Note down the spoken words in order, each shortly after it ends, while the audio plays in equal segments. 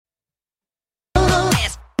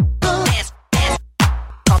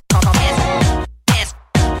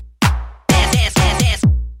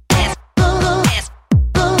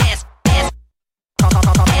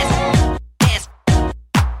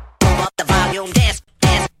don't dance,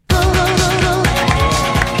 dance.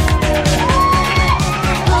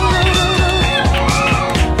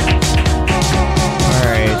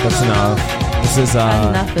 Alright, that's enough. This is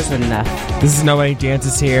Enough is enough. This is Nobody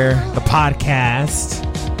Dances Here, the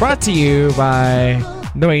podcast, brought to you by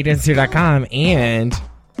NobodyDancesHere.com and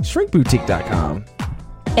ShrinkBoutique.com.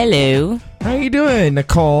 Hello. How you doing,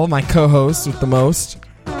 Nicole, my co-host with the most?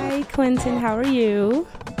 Hi, Quentin. How are you?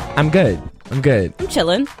 I'm good. I'm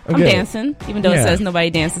chilling. I'm good. dancing, even though Yeah. it says nobody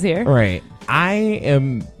dances here. Right. I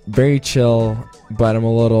am very chill, but I'm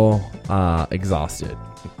a little exhausted.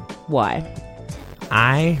 Why?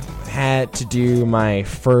 I had to do my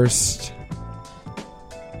first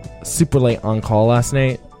super late on call last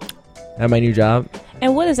night at my new job.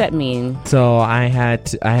 And what does that mean? So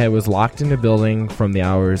I was locked in the building from the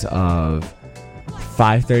hours of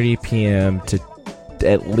 5:30 p.m. to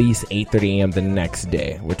at least 8:30 a.m. the next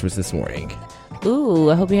day, which was this morning. Ooh,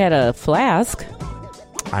 I hope you had a flask.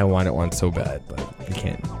 I wanted one so bad, but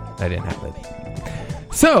I didn't have it.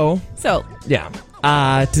 So yeah.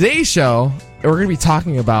 Today's show, we're going to be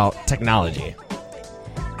talking about technology.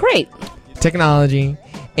 Great. Technology.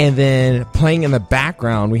 And then playing in the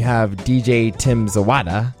background, we have DJ Tim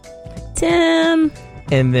Zawada. Tim.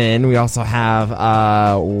 And then we also have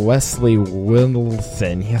Wesley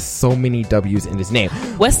Wilson. He has so many W's in his name.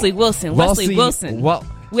 Wesley Wilson. Wesley Wilson. Well,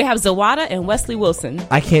 we have Zawada and Wesley Wilson.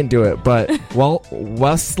 I can't do it, but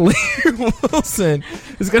Wesley Wilson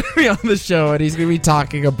is going to be on the show, and he's going to be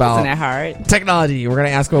talking about Isn't that hard? technology. We're going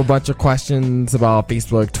to ask him a bunch of questions about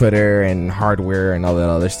Facebook, Twitter, and hardware and all that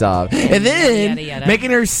other stuff. And then Yada, yada.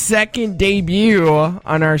 making her second debut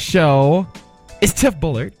on our show is Tiff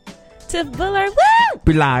Bullard. Tiff Bullard. Woo!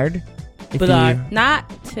 Bullard. If Bullard. Not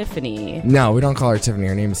Tiffany. you- No, we don't call her Tiffany.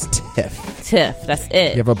 Her name is Tiff. Tiff. That's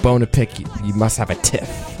it. You have a bone to pick, you must have a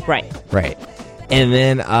Tiff. Right. Right. And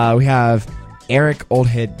then we have Eric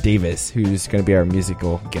Oldhead Davis, who's going to be our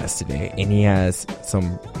musical guest today. And he has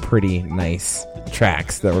some pretty nice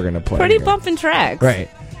tracks that we're going to play. Pretty here. bumping tracks. Right.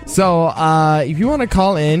 So if you want to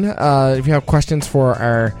call in, if you have questions for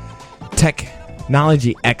our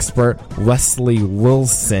technology expert, Wesley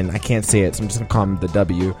Wilson. I can't say it, so I'm just going to call him the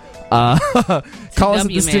W. Call us at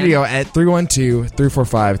the man. studio at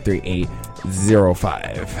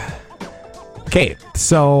 312-345-3805. Okay,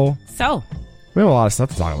 so So, we have a lot of stuff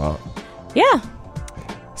to talk about. yeah.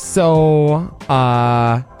 So,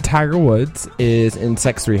 Tiger Woods is in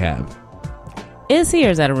sex rehab. Is he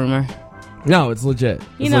or is that a rumor? No, it's legit.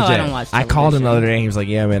 You It's know I legit. don't watch I called him the television. other day and he was like,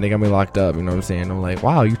 yeah, man, they got me locked up. You know what I'm saying? I'm like,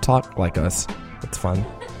 wow, you talk like us. That's fun.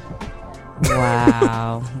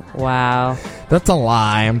 Wow. Wow. That's a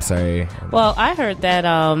lie. I'm sorry. Well, I heard that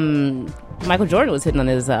Michael Jordan was hitting on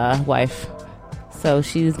his wife. So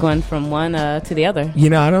she's going from one to the other. You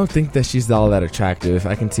know, I don't think that she's all that attractive.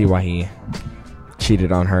 I can see why he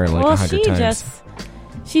cheated on her like 100 times.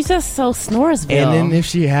 She's just so Snoresville. And then if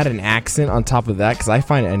she had an accent on top of that, because I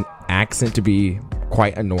find an accent to be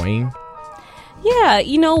quite annoying. yeah,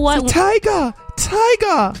 you know what? Tiger!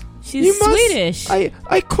 She's Swedish.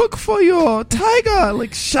 I cook for you, Tiger.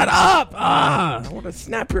 Like, shut up! I want to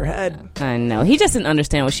snap your head. I know. He just didn't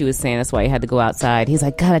understand what she was saying. That's why he had to go outside. He's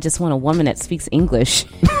like, God, I just want a woman that speaks English.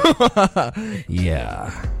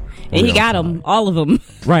 Yeah. And he Real got talk. them, all of them.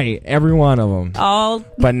 Right, every one of them. All.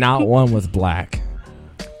 But not one was black.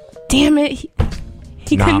 Damn it.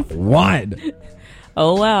 He Not couldn't. one.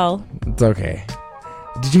 Oh, well. It's okay.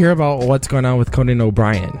 Did you hear about what's going on with Conan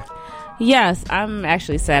O'Brien? Yes, I'm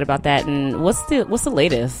actually sad about that. And what's the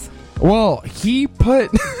latest? Well, he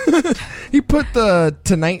put the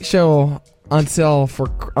Tonight Show on sale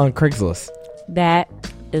on Craigslist. That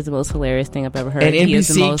is the most hilarious thing I've ever heard. And He is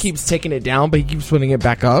the NBC most, keeps taking it down, but he keeps putting it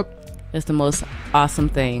back up. it's the most awesome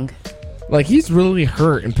thing. Like, he's really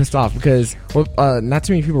hurt and pissed off because what not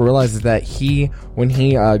too many people realize is that when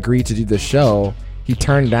he agreed to do the show, he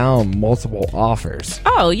turned down multiple offers.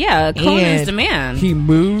 Oh, yeah. Conan's And the man. He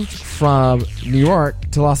moved from New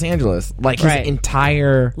York to Los Angeles. Like, his Right.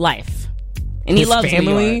 entire Life. And he his loves New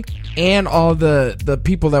family York. and all the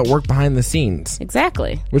people that work behind the scenes.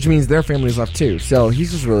 Exactly. Which means their family's left too. So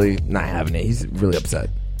he's just really not having it. He's really upset.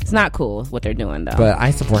 It's not cool what they're doing, though. But I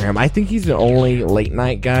support him. I think he's the only late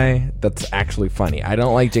night guy that's actually funny. I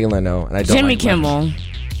don't like Jay Leno, and I don't Jimmy like Kimmel.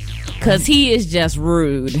 Because he is just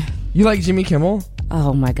rude. You like Jimmy Kimmel?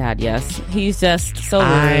 Oh, my God, yes. He's just so rude.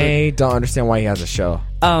 I don't understand why he has a show.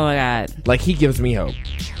 Oh, my God. Like, he gives me hope.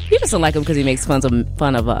 You just don't like him because he makes fun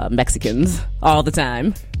of Mexicans all the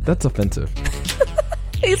time. That's offensive.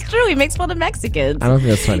 It's true. He makes fun of Mexicans. I don't think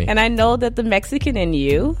that's funny. And I know that the Mexican in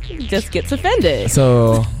you just gets offended.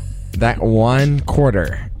 So, that one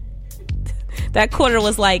quarter. That quarter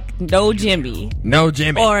was like no Jimmy. No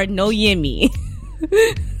Jimmy. Or no Yimmy.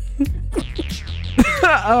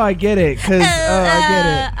 Oh, I get it.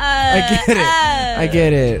 I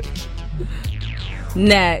get it.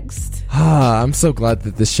 Next. I'm so glad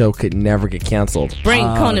that this show could never get canceled. Bring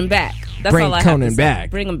Conan back. That's bring all I Conan have to back. say.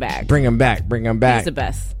 Bring him back. Bring him back. Bring him back. He's the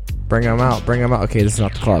best. Bring him out. Bring him out. Okay, this is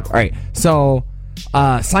not the club. All right. So,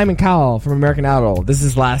 Simon Cowell from American Idol. This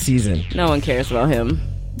is last season. No one cares about him.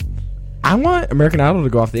 I want American Idol to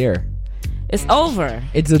go off the air. It's over.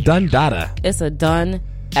 It's a done data. It's a done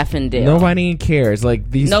effing deal. Nobody cares.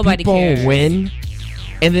 Like, these people cares. win,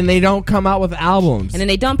 and then they don't come out with albums. And then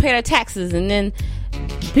they don't pay their taxes, and then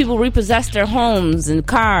people repossess their homes and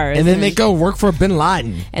cars. And then they go work for Bin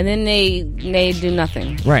Laden. And then they do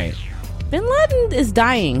nothing. Right. Bin Laden is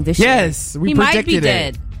dying this year. Yes, we he predicted might be it.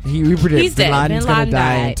 dead. We predicted He's Bin dead. Laden's Bin going Laden to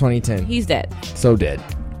die in died. 2010. He's dead. So dead.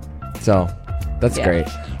 So, that's Yeah. great.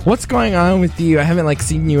 What's going on with you? I haven't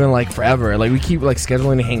seen you in forever. We keep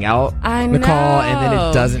scheduling to hang out, I Nicole, know. and then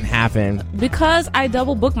it doesn't happen. Because I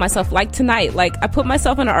double book myself, like tonight. I put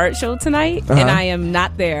myself in an art show tonight, and I am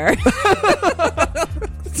not there.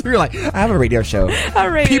 So you're like, I have a radio show.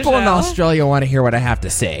 People in Australia want to hear what I have to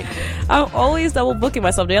say. I'm always double booking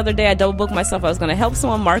myself. The other day, I double booked myself. I was going to help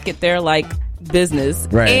someone market their business,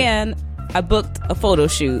 Right. And I booked a photo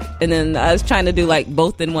shoot, and then I was trying to do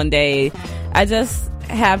both in one day. I just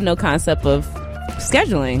have no concept of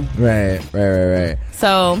scheduling. Right.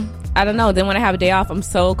 So I don't know. Then when I have a day off, I'm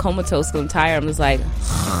so comatose and tired. I'm just like,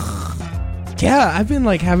 yeah, I've been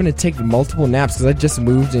having to take multiple naps because I just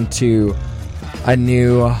moved into a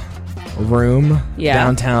new room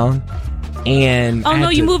downtown. And oh no,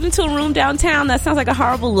 you moved into a room downtown. That sounds like a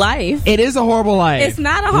horrible life. It is a horrible life. It's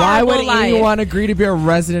not a horrible life. Why would life. anyone agree to be a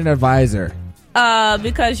resident advisor?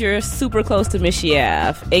 Because you're super close to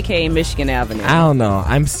Michigan, aka Michigan Avenue. I don't know.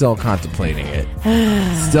 I'm still contemplating it.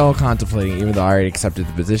 Even though I already accepted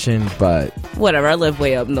the position, but whatever. I live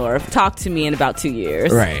way up north. Talk to me in about 2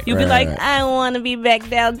 years. Right. You'll be like, I want to be back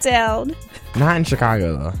downtown. Not in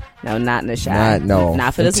Chicago though. No, not in the shop.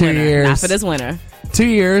 Not for this 2 winter. years. Not for this winter. 2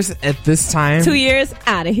 years at this time. 2 years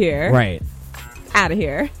out of here. Right. Out of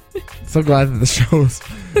here. So glad that the show's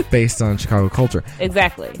based on Chicago culture.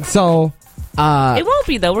 Exactly. So. It won't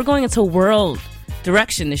be though. We're going into world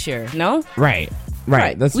direction this year. No. Right.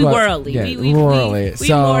 That's we worldly. Yeah, we worldly. We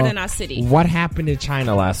more than our city. What happened in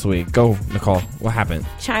China last week? Go, Nicole. What happened?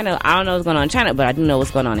 China. I don't know what's going on in China, but I do know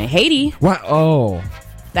what's going on in Haiti. What? Oh.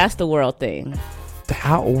 That's the world thing.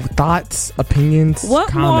 How thoughts, opinions, what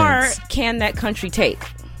comments? more can that country take?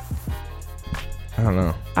 I don't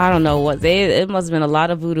know. I don't know what it must have been a lot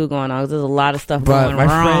of voodoo going on. There's a lot of stuff going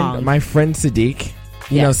wrong. My friend Sadiq,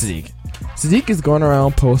 you know Sadiq. Sadiq is going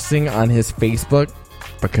around posting on his Facebook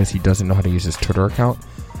because he doesn't know how to use his Twitter account.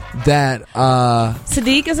 That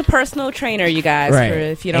Sadiq is a personal trainer, you guys. Right.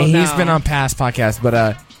 If you don't know, he's been on past podcasts,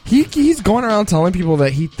 but he's going around telling people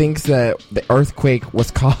that he thinks that the earthquake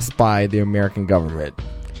was caused by the American government.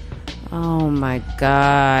 Oh my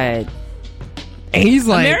god! And he's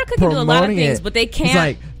America can do a lot of things, but they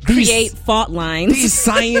can't create fault lines. These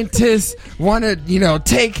scientists want to,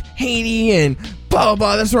 take Haiti and blah, blah,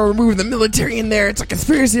 blah. That's why we're moving the military in there. It's a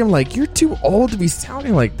conspiracy. I'm like, you're too old to be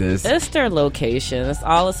sounding like this. It's their location. That's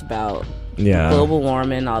all it's about. Yeah. Global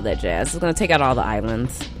warming, all that jazz. It's going to take out all the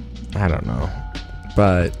islands. I don't know.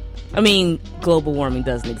 But. I mean, global warming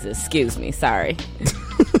doesn't exist. Excuse me. Sorry.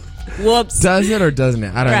 Whoops. Does it or doesn't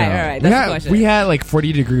it? I don't know. Right. That's the question. We had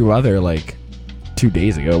 40-degree weather 2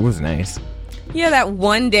 days ago. It was nice. Yeah, that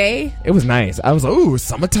one day. It was nice. I was like, ooh,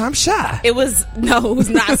 summertime shy. It was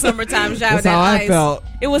not summertime shy. That's how I felt.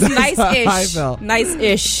 It was nice-ish. I felt.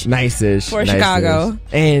 Nice-ish. Nice-ish. For Chicago.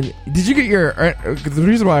 And did you get the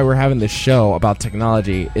reason why we're having this show about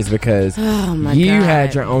technology is because you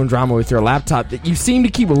had your own drama with your laptop that you seem to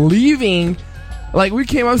keep leaving. We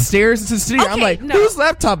came upstairs into the studio. Okay, I'm like, whose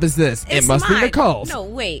laptop is this? It must mine. be Nicole's. No,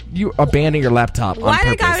 wait. You abandoned your laptop on Why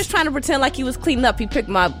purpose. the guy was trying to pretend like he was cleaning up? He picked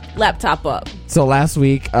my laptop up. So last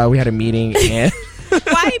week, we had a meeting and...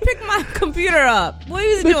 Why he picked my computer up? What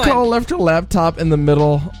was he doing? Nicole left her laptop in the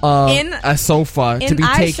middle of a sofa to be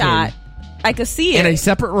taken. I could see it. In a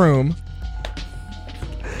separate room.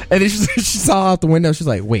 And then she saw out the window. She's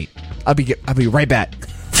like, wait, I'll be right back.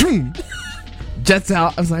 Jets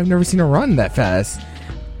out. I was like, I've never seen her run that fast.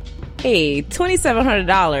 Hey,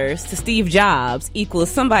 $2,700 to Steve Jobs equals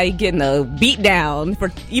somebody getting a beat down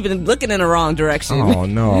for even looking in the wrong direction. Oh,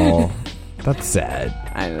 no. That's sad.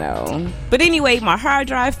 I know. But anyway, my hard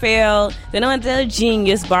drive failed. Then I went to the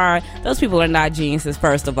Genius Bar. Those people are not geniuses,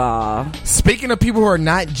 first of all. Speaking of people who are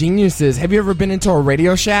not geniuses, have you ever been into a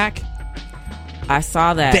Radio Shack? I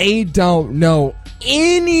saw that. They don't know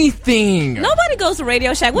anything. Nobody goes to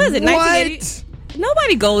Radio Shack. What is it? 1980?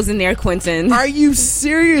 Nobody goes in there, Quentin. Are you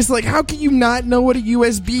serious? Like, how can you not know what a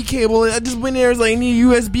USB cable is? I just went in there and was like, I need a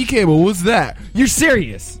USB cable. What's that? You're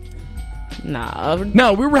serious?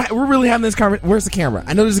 No, we're really having this conversation. Where's the camera?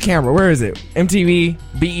 I know there's a camera. Where is it? MTV,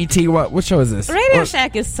 BET. What show is this? Radio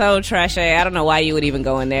Shack is so trashy. I don't know why you would even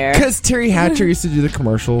go in there. Because Terry Hatcher used to do the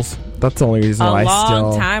commercials. That's the only reason why I still. A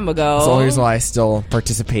long time ago. That's the only reason why I still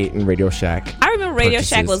participate in Radio Shack. I remember Radio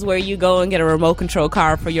Shack was where you go and get a remote control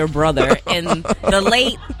car for your brother in the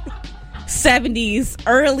late 70s,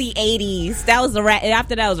 early 80s. That was the wrap.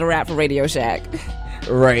 After that was a wrap for Radio Shack.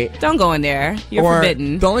 Right. Don't go in there. You're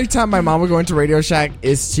forbidden. The only time my mom would go into Radio Shack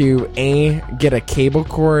is to A, get a cable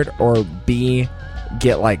cord, or B,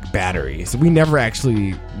 get like batteries. We never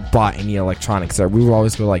actually bought any electronics there. We would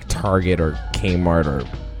always go to like Target or Kmart, or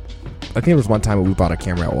I think there was one time we bought a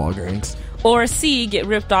camera at Walgreens. Or C, get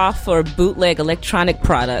ripped off for bootleg electronic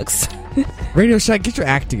products. Radio Shack, get your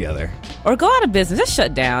act together. Or go out of business. Just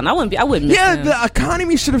shut down. I wouldn't miss them. The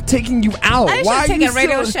economy should have taken you out. They should have taken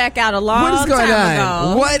Radio Shack out a long time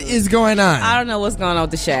ago. What is going on? I don't know what's going on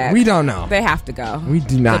with the Shack. We don't know. They have to go. We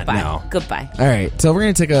do not know. Goodbye. All right, so we're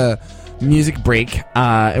going to take a music break,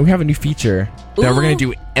 and we have a new feature that we're going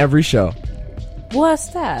to do every show. What's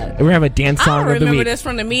that? And we have a dance song of the week. I remember this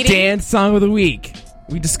from the meeting. Dance song of the week.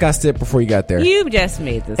 We discussed it before you got there. You just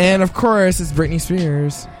made this. And of course, it's Britney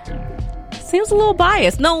Spears. Seems a little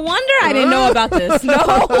biased. No wonder I didn't know about this.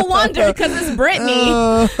 No wonder, because it's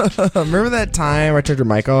Britney. Remember that time I turned your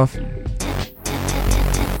mic off?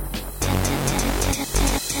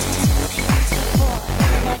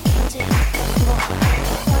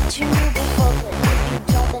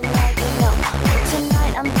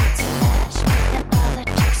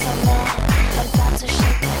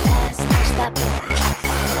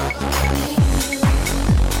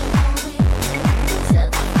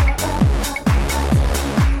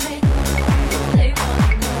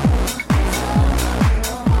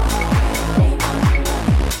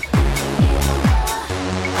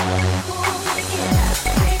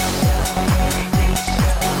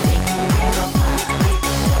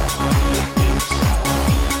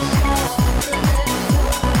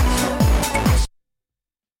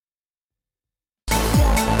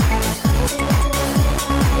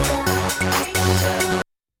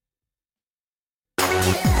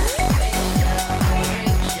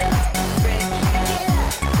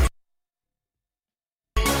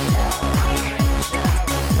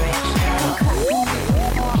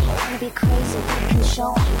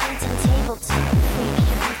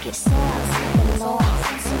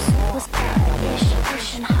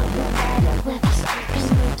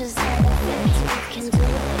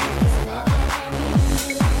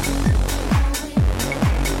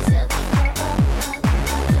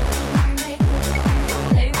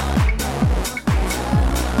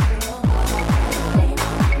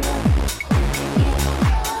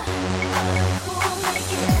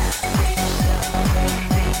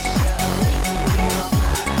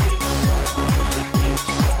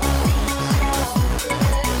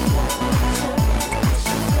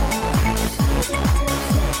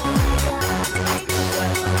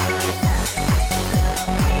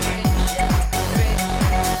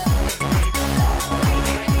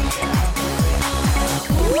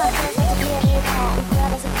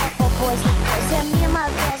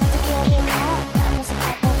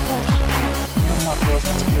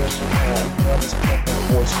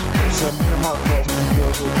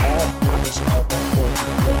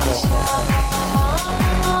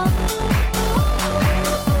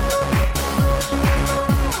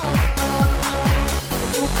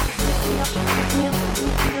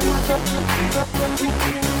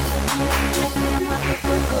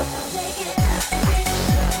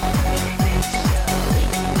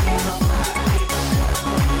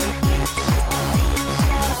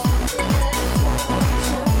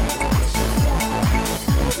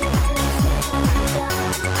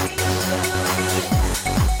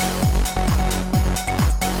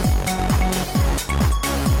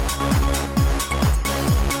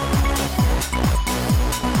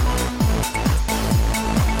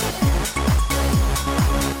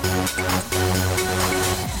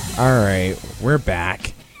 Alright, we're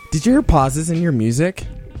back. Did you hear pauses in your music?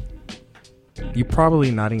 You're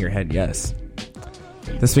probably nodding your head yes.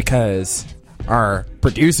 That's because our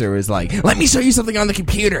producer was like, let me show you something on the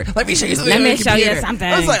computer. Let me show you something on the computer. Let me show you something.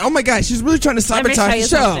 I was like, oh my gosh, she's really trying to sabotage the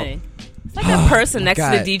show. It's like that person next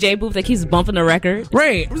to the DJ booth that keeps bumping the record.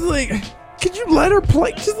 Right. I was like, could you let her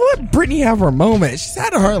play? Just let Britney have her moment. She's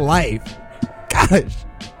had her life. Gosh.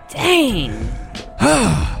 Dang.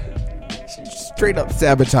 straight up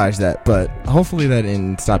sabotage that, but hopefully that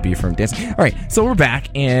didn't stop you from dancing. All right, so we're back,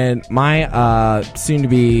 and my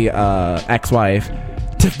soon-to-be ex-wife,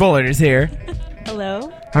 Tiff Bullard, is here.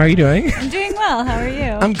 Hello. How are you doing? I'm doing well. How are you?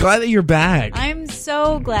 I'm glad that you're back. I'm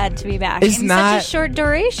so glad to be back. It's in not such a short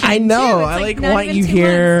duration. I know. Too. It's I like want even you 2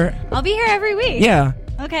 here. months. I'll be here every week. Yeah.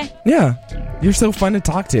 Okay. Yeah. You're so fun to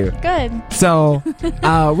talk to. Good. So,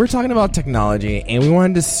 we're talking about technology, and we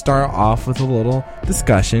wanted to start off with a little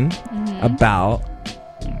discussion about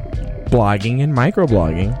blogging and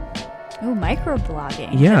microblogging. Ooh,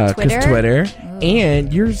 microblogging. Yeah, Twitter. because Twitter. Ooh.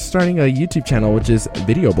 And you're starting a YouTube channel, which is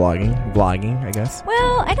video vlogging, I guess.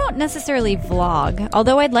 Well, I don't necessarily vlog,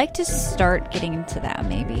 although I'd like to start getting into that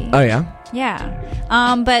maybe. Oh, yeah?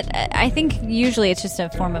 Yeah. But I think usually it's just a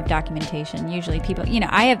form of documentation. Usually people,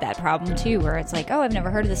 I have that problem too, where it's like, oh, I've never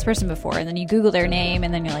heard of this person before. And then you Google their name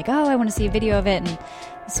and then you're like, oh, I want to see a video of it. And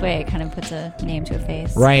this way it kind of puts a name to a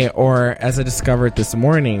face. Right. Or as I discovered this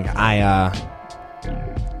morning,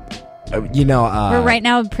 we're right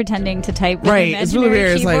now pretending to type. With right. It's really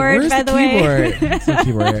weird. It's like, where's by the way? keyboard? It's the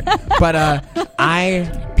keyboard.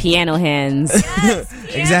 But Piano hands.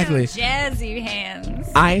 exactly. Jazzy hands.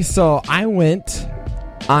 I went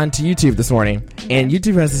onto YouTube this morning, and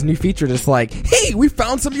YouTube has this new feature that's like, hey, we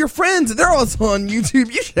found some of your friends, and they're also on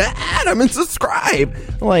YouTube. You should add them and subscribe.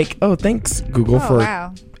 I'm like, oh, thanks, Google,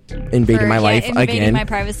 for invading my life again. My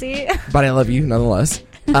privacy. But I love you nonetheless.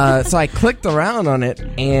 So I clicked around on it,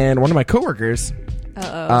 and one of my coworkers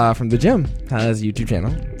from the gym has a YouTube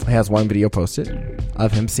channel. He has one video posted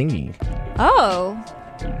of him singing. Oh.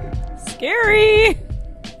 Scary.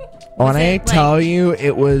 When I tell you,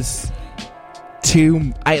 it was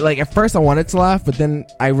at first I wanted to laugh, but then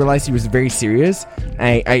I realized he was very serious.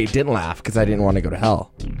 I didn't laugh because I didn't want to go to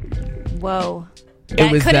hell. Whoa. It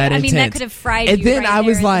was that intense. That could have fried you. And then right I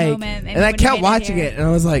was like, and I kept watching it, and I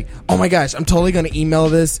was like, oh my gosh, I'm totally going to email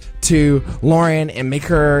this to Lauren and make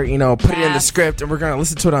her, put it in the script, and we're going to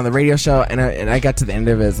listen to it on the radio show. And I got to the end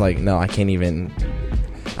of it, it's like, no, I can't even.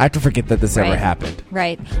 I have to forget that this ever happened.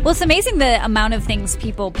 Right. Well, it's amazing the amount of things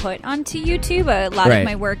people put onto YouTube. A lot of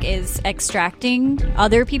my work is extracting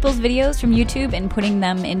other people's videos from YouTube and putting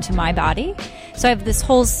them into my body. So I have this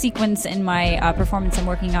whole sequence in my performance I'm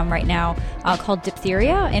working on right now called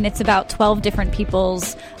Diphtheria, and it's about 12 different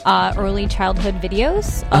people's early childhood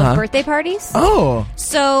videos of birthday parties. Oh.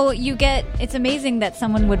 So it's amazing that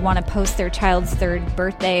someone would want to post their child's 3rd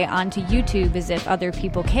birthday onto YouTube as if other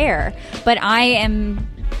people care. But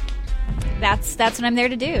that's what I'm there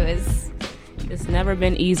to do. It's never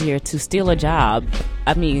been easier to steal a child,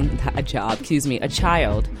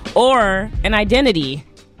 or an identity.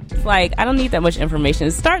 It's like, I don't need that much information.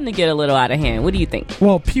 It's starting to get a little out of hand. What do you think?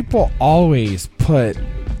 Well, people always put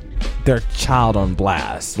their child on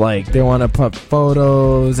blast. Like, they want to put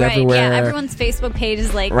photos everywhere. Yeah, everyone's Facebook page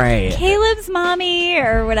is like, Caleb's mommy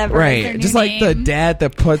or whatever. Right. Just like the dad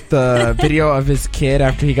that put the video of his kid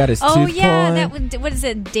after he got his tooth pulled. What is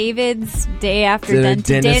it? David's day after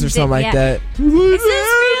dentist or something like that. Is this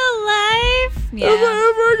real life? Yeah.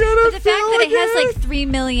 But the fact that it has like 3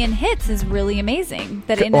 million hits is really amazing.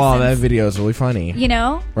 That that video is really funny.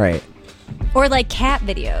 Right. Or like cat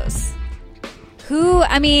videos.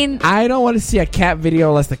 I don't want to see a cat video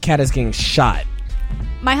unless the cat is getting shot.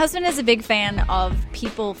 My husband is a big fan of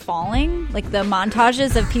people falling, like the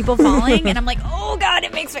montages of people falling, and I'm like, oh God,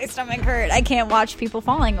 it makes my stomach hurt. I can't watch people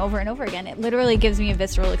falling over and over again. It literally gives me a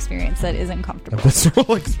visceral experience that isn't comfortable. A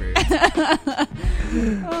visceral experience.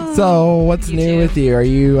 So, what's new with you? Are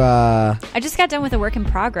you... I just got done with a work in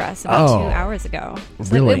progress about 2 hours ago.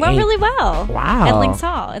 So really? It went really well. Wow. At Links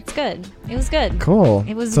Hall. It's good. It was good. Cool.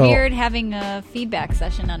 It was weird having a feedback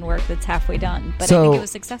session on work that's halfway done, but I think it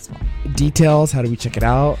was successful. Details, how do we check it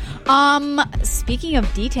out? Speaking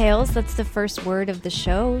of details, that's the first word of the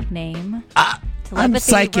show name. Telepathy. I'm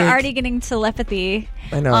psychic. We're already getting telepathy.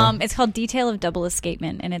 I know. It's called Detail of Double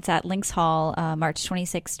Escapement, and it's at Links Hall, March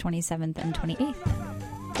 26th, 27th, and 28th.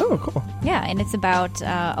 Oh, cool. Yeah, and it's about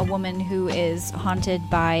a woman who is haunted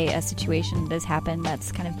by a situation that has happened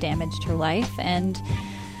that's kind of damaged her life, and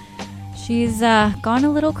she's gone a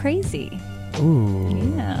little crazy.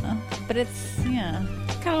 Ooh. Yeah. But it's,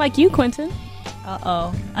 kind of like you, Quentin.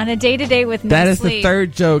 Uh-oh. On a day-to-day with no That is sleep. the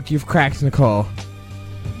 3rd joke you've cracked, Nicole.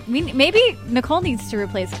 Maybe Nicole needs to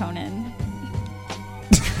replace Conan.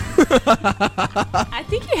 I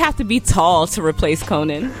think you have to be tall to replace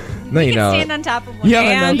Conan. No, you don't. Stand on top of one.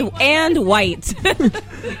 And white.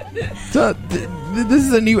 So, this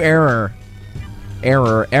is a new era.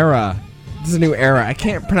 This is a new era. I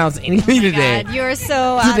can't pronounce anything today. God, you're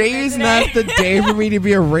so Today is not the day for me to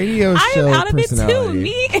be a radio show I'm out of it personality. too.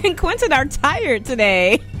 Me and Quentin are tired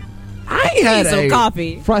today. I had some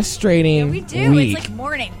coffee. Frustrating we do. week. It's like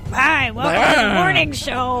morning. Hi, welcome to the morning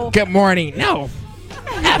show. Good morning. No.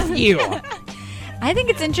 F you. I think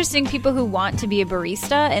it's interesting people who want to be a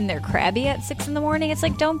barista and they're crabby at 6 a.m. It's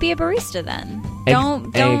like, don't be a barista then.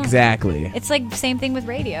 Don't. Exactly. It's like the same thing with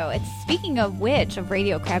radio. It's speaking of which, of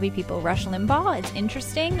radio crabby people, Rush Limbaugh. It's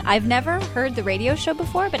interesting. I've never heard the radio show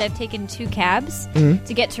before, but I've taken 2 cabs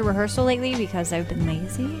to get to rehearsal lately because I've been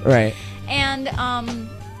lazy. Right. And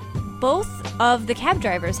both of the cab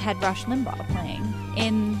drivers had Rush Limbaugh playing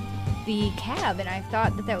in the cab, and I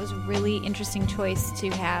thought that was a really interesting choice to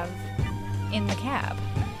have in the cab.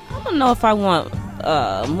 I don't know if I want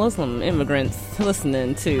Muslim immigrants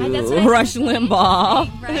listening to Rush Limbaugh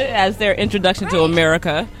as their introduction to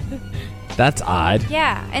America. That's odd.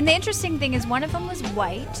 Yeah, and the interesting thing is one of them was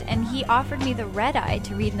white, and he offered me the red eye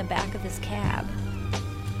to read in the back of his cab.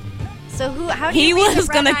 So how do you He was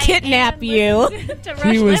going to kidnap you.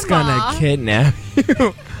 He was going to kidnap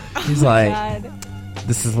you. He's like,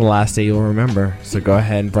 this is the last day you'll remember, so go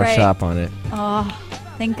ahead and brush up on it. Oh,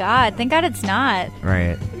 thank God. Thank God it's not.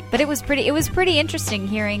 Right. But it was pretty interesting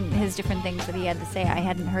hearing his different things that he had to say. I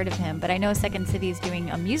hadn't heard of him, but I know Second City is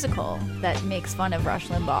doing a musical that makes fun of Rush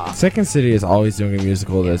Limbaugh. Second City is always doing a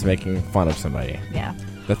musical that's making fun of somebody. Yeah.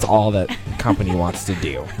 That's all that company wants to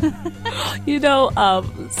do. You know,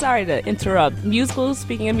 sorry to interrupt. Musicals,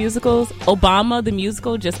 speaking of musicals, Obama the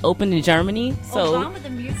musical just opened in Germany. So Obama the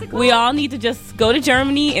musical? We all need to just go to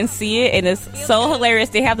Germany and see it. And it's so hilarious.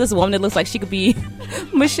 They have this woman that looks like she could be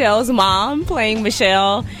Michelle's mom playing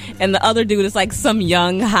Michelle. And the other dude is like some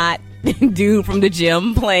young, hot dude from the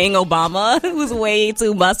gym playing Obama who's way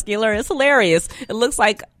too muscular. It's hilarious. It looks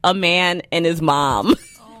like a man and his mom.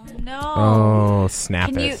 No. Oh,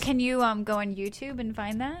 snap Can you go on YouTube and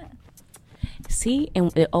find that? See,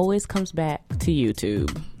 and it always comes back to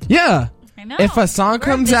YouTube. Yeah. I know. If a song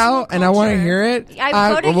comes out and I want to hear it,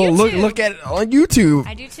 I go to will YouTube. look at it on YouTube.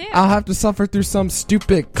 I do too. I'll have to suffer through some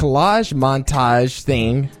stupid collage montage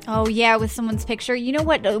thing. Oh, yeah, with someone's picture. You know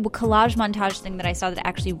what collage montage thing that I saw that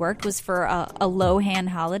actually worked was for a Lohan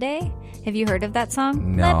Holiday. Have you heard of that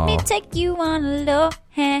song? No. Let me take you on a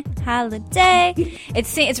Lohan holiday.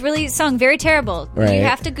 It's really sung very terrible. Right. You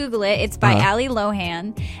have to Google it. It's by Ali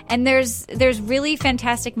Lohan, and there's really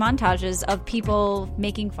fantastic montages of people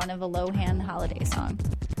making fun of a Lohan holiday song.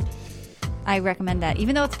 I recommend that.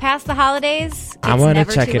 Even though it's past the holidays, I want to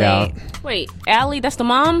never check too it out. late. Wait, Allie, that's the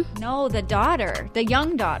mom? No, the daughter, the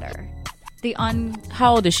young daughter,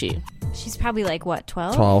 How old is she? She's probably like, what,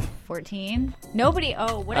 12? 12. 14? Nobody,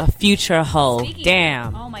 what A future hoe. speaking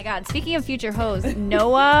Damn. oh my God. Speaking of future hoes,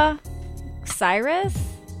 Noah Cyrus?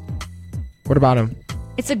 What about him?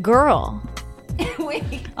 It's a girl. Wait.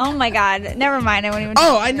 Oh my God. Never mind. I won't even.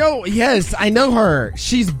 Oh, I know. Yes, I know her.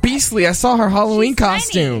 She's beastly. I saw her Halloween She's tiny.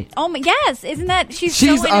 costume. Oh my, yes. Isn't that, she's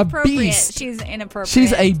She's so a inappropriate. beast. She's inappropriate.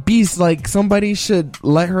 She's a beast. Like, somebody should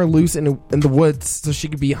let her loose in the woods so she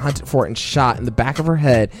could be hunted for and shot in the back of her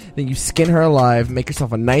head. Then you skin her alive, make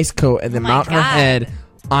yourself a nice coat, and then my mount her God. head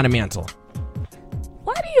on a mantle.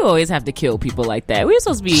 Why do you always have to kill people like that? We're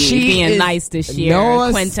supposed to be being nice this year,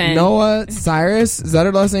 Quentin. Noah Cyrus. Is that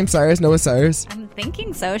her last name? Cyrus? Noah Cyrus? I'm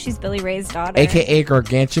thinking so. She's Billy Ray's daughter. AKA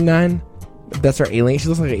Gargantuan. That's her alien. She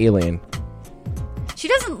looks like an alien. She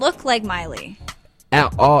doesn't look like Miley.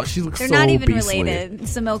 At all. She looks They're so not even beastly. related.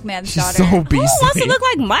 It's the milkman's She's daughter. so Who beastly. wants to look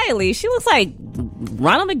like Miley? She looks like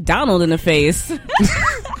Ronald McDonald in the face.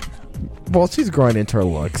 Well, she's growing into her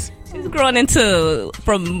looks. She's growing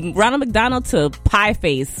from Ronald McDonald to Pie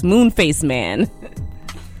Face, Moon Face Man.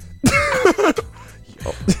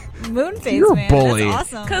 Moonface, You're a man. bully.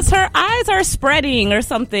 That's awesome. Because her eyes are spreading or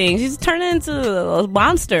something. She's turning into a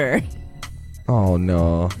monster. Oh,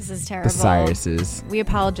 no. This is terrible. The Cyruses. We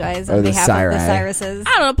apologize Or on the behalf Cyri. of the Cyruses.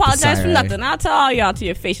 I don't apologize for Sorry. nothing. I'll tell all y'all to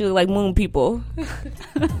your face. You look like moon people.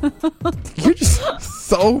 You're just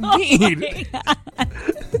so mean.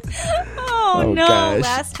 Oh, no. gosh.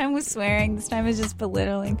 Last time was swearing. This time is just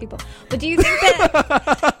belittling people. But do you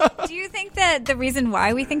think that the reason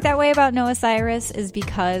why we think that way about Noah Cyrus is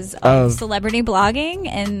because of celebrity blogging?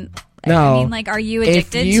 And No. I mean, like, are you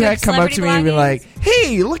addicted If you to had come up to me and be blogging? like,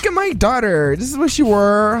 hey, look at my daughter. This is what she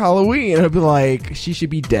wore Halloween. I'd be like, she should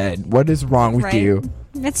be dead. What is wrong with Right. you?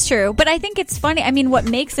 That's true. But I think it's funny. I mean, what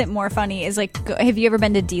makes it more funny is, like, have you ever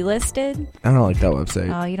been to Delisted? I don't like that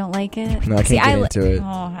website. Oh, you don't like it? No, I can't get into it.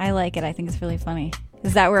 Oh, I like it. I think it's really funny.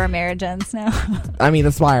 Is that where our marriage ends now? I mean,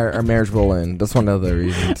 that's why our marriage will end. That's one of the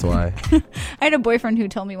reasons why. I had a boyfriend who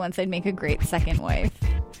told me once I'd make a great second wife.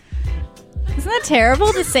 Isn't that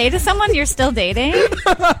terrible to say to someone you're still dating?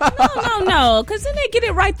 No. Because then they get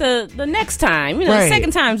it right the next time. You know, Right. the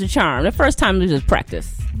second time's a charm. The first time is just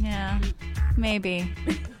practice. Yeah. Maybe.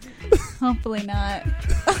 Hopefully not.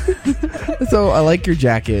 So I like your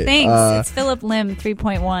jacket. Thanks. It's Philip Lim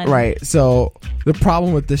 3.1. Right. So the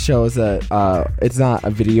problem with this show is that it's not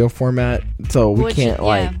a video format, so we can't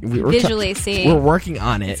visually see. We're working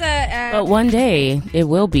on it. But one day it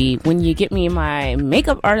will be when you get me my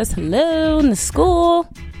makeup artist hello in the school.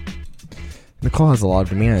 Nicole has a lot of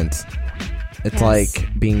demands. It's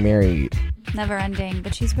like being married. Never ending,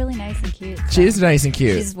 but she's really nice and cute. So she is nice and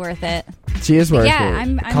cute. She's worth it. She is worth it.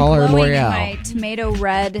 I'm Call her glowing in L'Oreal. my tomato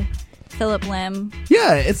red Philip Lim.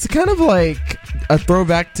 Yeah, it's kind of like a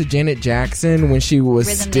throwback to Janet Jackson when she was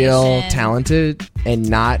Rhythm still Nation. talented and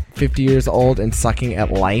not 50 years old and sucking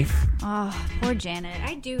at life. Oh, poor Janet.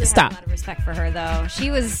 I do have a lot of respect for her, though.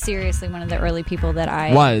 She was seriously one of the early people that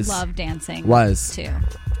I loved dancing to.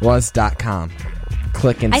 Was.com.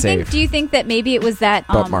 Click and save. Do you think that maybe it was that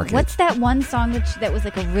Bookmark it. what's that one song that was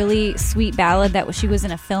like a really sweet ballad that she was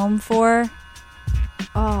in a film for?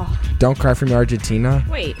 Oh, Don't Cry For Me, Argentina.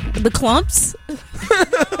 Wait, the Clumps?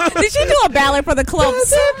 Did you do a ballad for the Clumps?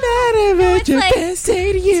 Doesn't matter what it's your like, best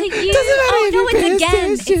say to you. to you. Doesn't matter Oh if no, your it's best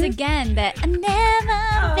again. says to It's you. again that I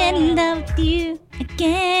never been in love with you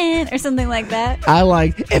again, or something like that. I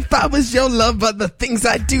like, if I was your lover, the things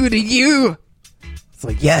I do to you. It's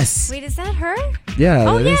like, yes. Wait, is that her? Yeah.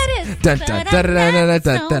 Oh that yeah, is. it is. Dun, dun, dun, dun, dun, dun,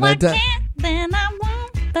 dun, dun, dun, dun. Then I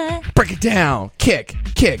won't, but Break it down. Kick.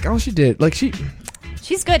 All she did. Like,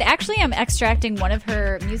 she's good. Actually, I'm extracting one of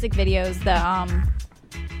her music videos.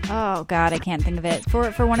 Oh God, I can't think of it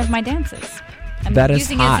for one of my dances. I'm that is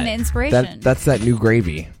using hot. it as an inspiration. That's that new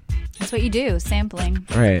gravy. That's what you do, sampling.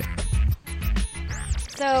 Right.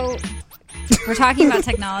 So we're talking about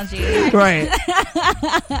technology. Right.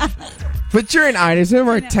 But you're an artist.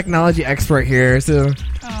 We're a technology expert here, so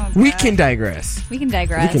we can digress. We can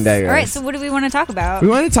digress. All right, so what do we want to talk about? We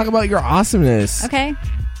want to talk about your awesomeness. Okay.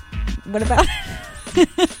 What about Do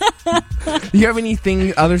you have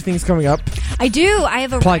other things coming up? I do. I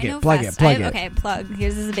have a plug Rhino it. Plug Fest. it. Plug it. Okay, plug.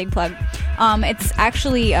 This is a big plug. It's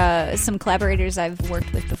actually some collaborators I've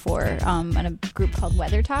worked with before on a group called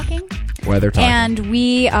Weather Talking. Weather Talking. And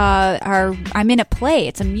we I'm in a play.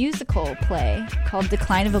 It's a musical play called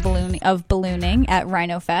Decline of Ballooning at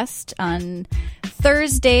Rhino Fest on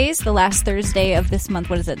Thursdays, the last Thursday of this month.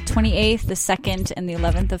 What is it? 28th, the 2nd, and the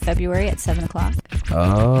 11th of February at 7 o'clock.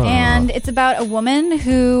 Oh. And it's about a woman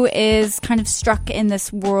who is kind of struck in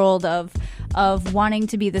this world of wanting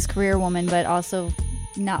to be this career woman, but also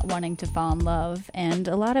not wanting to fall in love. And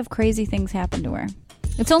a lot of crazy things happen to her.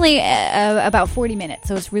 It's only about 40 minutes,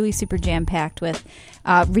 so it's really super jam-packed with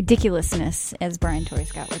ridiculousness, as Brian Torrey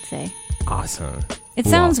Scott would say. Awesome. It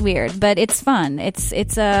sounds weird, but it's fun. It's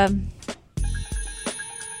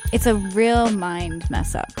a real mind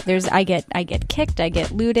mess up. I get kicked, I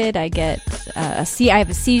get looted, I have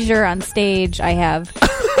a seizure on stage. I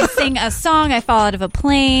sing a song, I fall out of a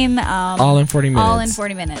plane. All in 40 minutes. All in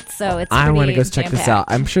 40 minutes. So it's I want to go jam-packed. check this out.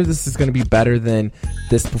 I'm sure this is going to be better than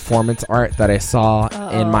this performance art that I saw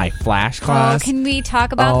in my Flash class. Oh, can we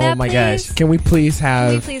talk about that, Oh my please? gosh. Can we please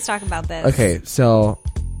talk about this? Okay, so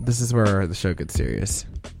this is where the show gets serious.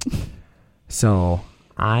 So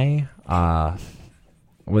I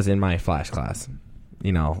was in my Flash class,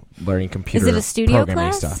 learning computer Is it a studio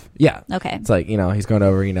programming class? stuff. Yeah. Okay. It's like, he's going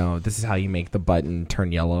over, this is how you make the button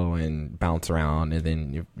turn yellow and bounce around, and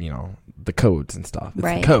then, the codes and stuff. It's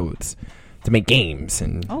right. the codes to make games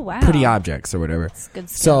and pretty objects or whatever. That's good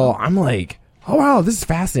stuff. So I'm like, oh, wow, this is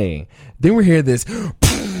fascinating. Then we hear this.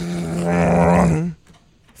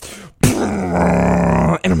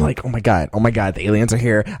 And I'm like, oh my god, the aliens are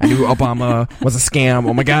here. I knew Obama was a scam.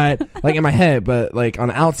 Oh my god, like in my head, but like on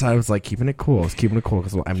the outside, I was like keeping it cool. I was keeping it cool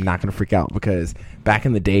because I'm not gonna freak out, because back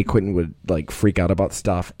in the day, Quentin would like freak out about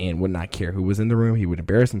stuff and would not care who was in the room. He would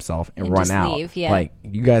embarrass himself and run just out. leave, yeah. Like,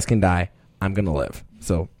 you guys can die. I'm gonna live.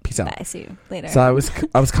 So peace out. Bye, see you later. So I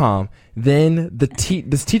was calm. Then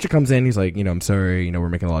this teacher comes in. He's like, I'm sorry, we're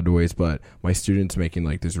making a lot of noise, but my student's making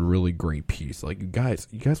like this really great piece. Like, you guys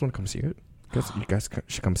want to come see it? You guys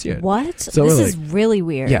should come see it. What? So this like, is really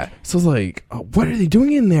weird. Yeah. So it's like, what are they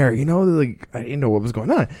doing in there? Like, I didn't know what was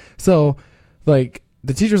going on. So like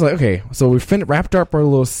the teacher's like, okay, so we wrapped up our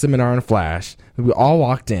little seminar on Flash. We all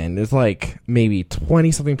walked in. There's like maybe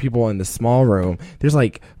 20 something people in this small room. There's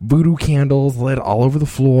like voodoo candles lit all over the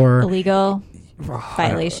floor. Illegal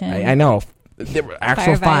violation. I know. There were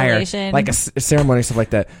actual fire, violation. like a ceremony, stuff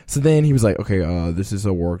like that. So then he was like, okay, this is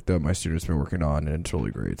a work that my students been working on, and it's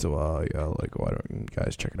really great. So yeah, like, why don't you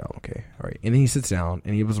guys check it out? Okay, all right. And then he sits down,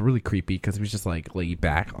 and he was really creepy because he was just like laid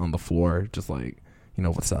back on the floor, just like,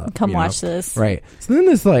 what's up? Come watch this. Right. So then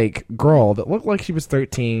this like girl that looked like she was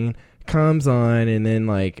 13 comes on, and then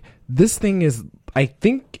like this thing is, I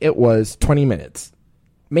think it was 20 minutes,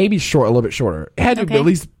 maybe a little bit shorter. It had to be at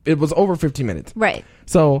least, it was over 15 minutes. Right.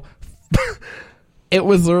 So it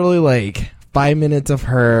was literally like 5 minutes of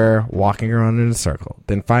her walking around in a circle,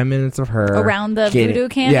 then 5 minutes of her around the voodoo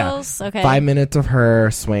candles. Yeah, okay. 5 minutes of her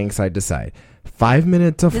swaying side to side. 5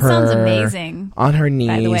 minutes of this her sounds amazing. On her knees.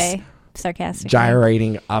 By the way, sarcastic.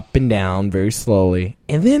 Gyrating up and down very slowly.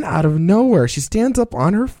 And then out of nowhere, she stands up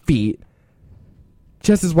on her feet.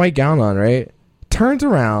 She has this white gown on, right? Turns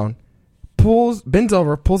around, bends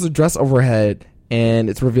over, pulls a dress over her head, and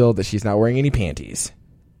it's revealed that she's not wearing any panties.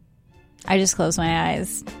 I just closed my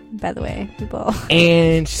eyes, by the way, people.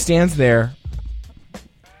 And she stands there,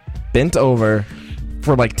 bent over,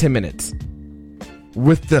 for like 10 minutes.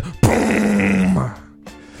 With the boom,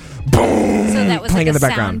 boom, so that was playing like in the a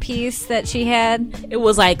background. sound piece that she had. It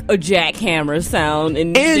was like a jackhammer sound,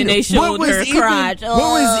 and then they showed her crotch.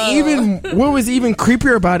 What was even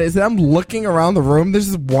creepier about it is that I'm looking around the room. There's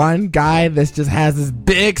this one guy that just has this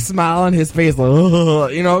big smile on his face, like,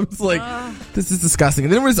 ugh, it's like, this is disgusting.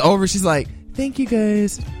 And then when it's over, she's like, "Thank you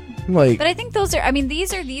guys." I'm like, but I think those are. I mean,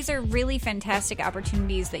 these are really fantastic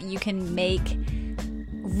opportunities that you can make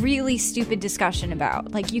really stupid discussion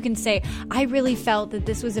about. Like, you can say, I really felt that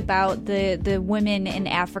this was about the women in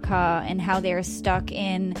Africa and how they're stuck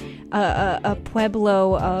in a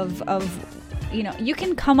pueblo of you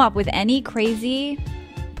can come up with any crazy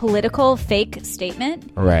political fake statement,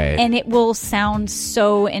 right, and it will sound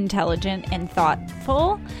so intelligent and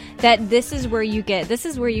thoughtful that this is where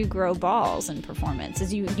you grow balls in performance.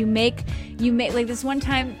 Is you make like this one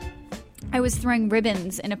time I was throwing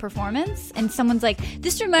ribbons in a performance, and someone's like,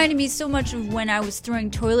 this reminded me so much of when I was throwing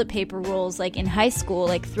toilet paper rolls, like in high school,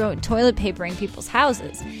 like throwing toilet paper in people's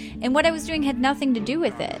houses. And what I was doing had nothing to do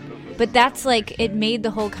with it. But that's like, it made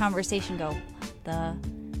the whole conversation go, what the?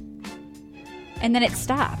 And then it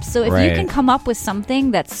stops. So if you can come up with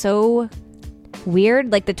something that's so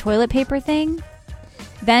weird, like the toilet paper thing,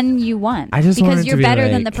 then you won. Because you're better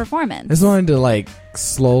than the performance. I just wanted to like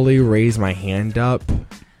slowly raise my hand up.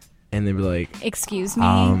 And they'd be like, excuse me,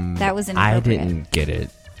 that was inappropriate. I didn't get it.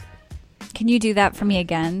 Can you do that for me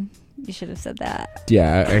again? You should have said that.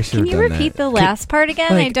 Yeah, I should have done that. Can you repeat the last part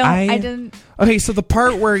again? Like, I didn't. Okay, so the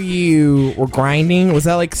part where you were grinding, was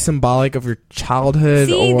that like symbolic of your childhood?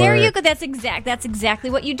 See, there you go. That's exactly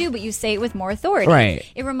what you do, but you say it with more authority. Right.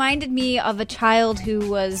 It reminded me of a child who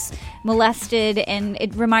was molested, and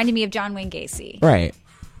it reminded me of John Wayne Gacy. Right.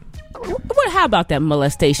 How about that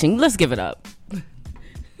molestation? Let's give it up.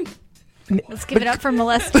 Let's give it up for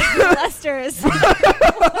molesters.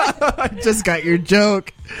 I just got your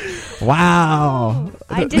joke. Wow.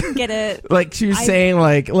 I didn't get it. Like she was saying,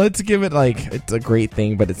 like, let's give it, like, it's a great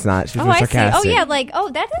thing, but it's not. She was sarcastic. Oh, yeah, like,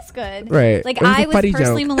 that is good. Right. Like, I was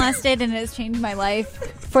personally molested, and it has changed my life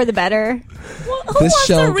for the better. Well, who wants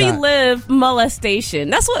to relive molestation?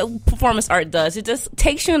 That's what performance art does. It just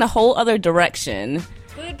takes you in a whole other direction.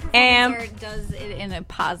 Good performance art does it in a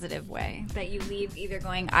positive way, that you leave either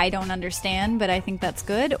going, I don't understand, but I think that's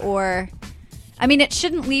good, or, I mean, it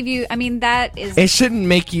shouldn't leave you, I mean, that is... It shouldn't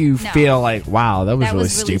make you feel like, wow, that was really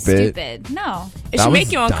stupid. No. It should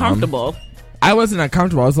make you uncomfortable. I wasn't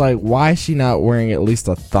uncomfortable. I was like, why is she not wearing at least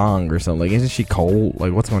a thong or something? Like, isn't she cold?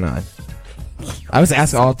 Like, what's going on? I was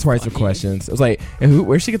asking all sorts of questions. I was like,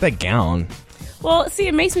 where'd she get that gown? Well, see,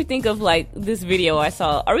 it makes me think of, like, this video I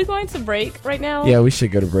saw. Are we going to break right now? Yeah, we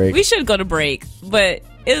should go to break. We should go to break, but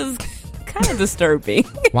it was kind of disturbing.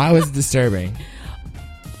 Why was it disturbing?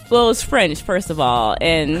 Well, it was French, first of all,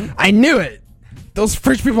 and... I knew it! Those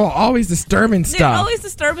French people are always disturbing stuff. They're always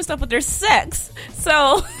disturbing stuff with their sex.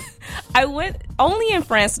 So, I went... Only in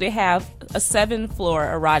France do they have a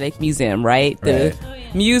 7-floor erotic museum, right? The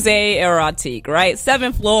Musée Erotique, right?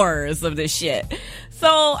 7 floors of this shit. So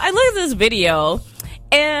I look at this video,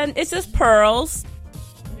 and it's just pearls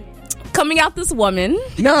coming out this woman.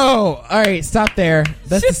 No! All right, stop there.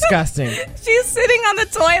 That's disgusting. She's sitting on the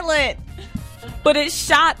toilet, but it's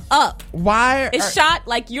shot up. Why? It's shot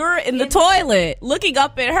like you're in the toilet, looking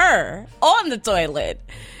up at her on the toilet.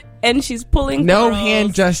 And she's pulling pearls.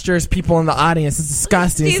 Hand gestures, people in the audience. It's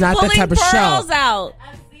disgusting. She's it's not that type of show. Pearls out.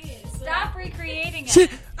 Stop recreating it.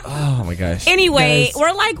 Oh my gosh. Anyway,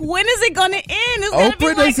 we're like, when is it going to end? It's going to be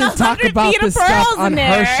like doesn't talk about this stuff on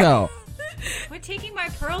her show. Quit taking my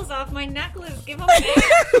pearls off my necklace. Give them back.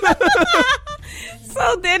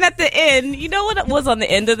 So then at the end, you know what was on the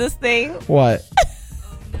end of this thing? What?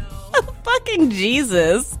 A fucking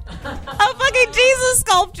Jesus. A fucking Jesus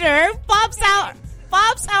sculpture pops out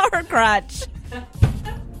her crotch.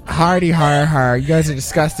 Hardy, har. You guys are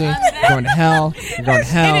disgusting. You're going to hell. You're going to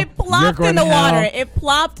hell. And it plopped in the water. It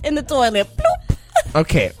plopped in the toilet. Bloop.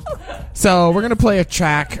 Okay. So we're going to play a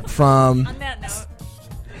track from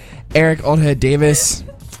Eric Oldhead Davis.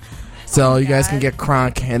 So you guys can get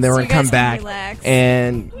crunk, and then we're going to come back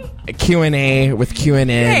and Q&A with Q&A.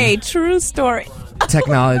 Hey, true story.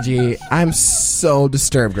 Technology. I'm so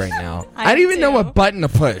disturbed right now. I don't even know what button to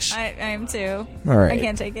push. I am too. All right. I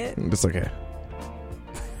can't take it. It's okay.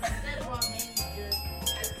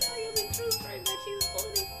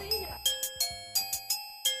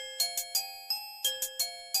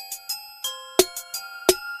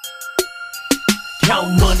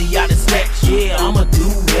 Count money out of stacks, yeah, I'ma do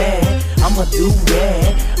that. I'ma do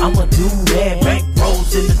that. I'ma do that. Bank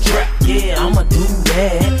rolls in the trap, yeah, I'ma do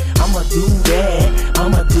that. I'ma do that.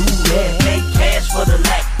 I'ma do that. Pay cash for the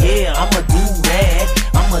lack, yeah, I'ma do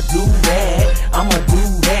that. I'ma do that. I'ma do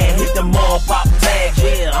that. Hit the mall pop tags,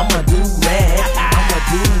 yeah, I'ma do that. I'ma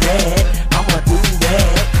do that. I'ma do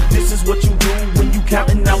that. This is what you do when you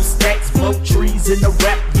counting out stacks. Blow trees in the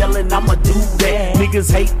rap, yelling, I'ma do that.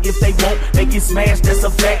 Niggas hate if they won't, they get smashed, that's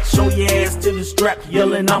a fact. Show your ass to the strap,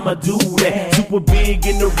 yelling, I'ma do that. Super big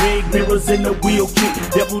in the rig, mirrors in the wheel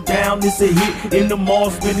kick. Double down, it's a hit. In the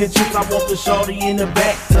mall, spinning chips, I want the shorty in the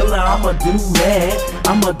back. Tell her I'ma do that,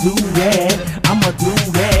 I'ma do that, I'ma do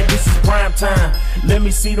that. This is prime time, let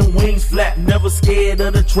me see the wings flap. Never scared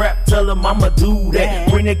of the trap, tell them I'ma do that.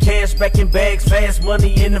 Bring the cash back in bags, fast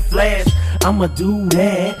money in the flash. I'ma do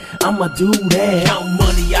that, I'ma do that. Count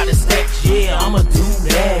money out of stacks, yeah, I'ma do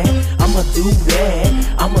that. I'ma do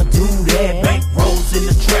that, I'ma do that. Bank rolls in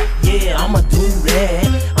the trap, yeah, I'ma do that.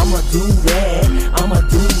 I'ma do that, I'ma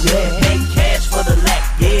do that. Pay cash for the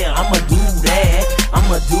lack, yeah, I'ma do that.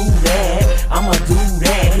 I'ma do that, I'ma do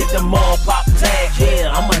that. Hit the mall pop tag,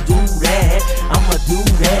 yeah, I'ma do that. I'ma do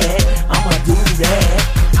that, I'ma do that.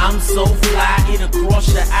 I'm so fly, it'll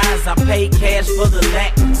cross your eyes. I pay cash for the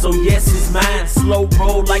lack, so yes, it's mine. Slow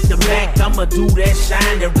roll like the Mac, I'ma do that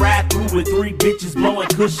shine and ride through with 3 bitches blowing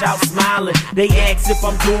kush out smiling. They ask if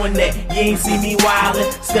I'm doing that, you ain't see me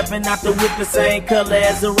wildin'. Stepping out the whip the same color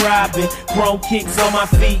as a robin. Chrome kicks on my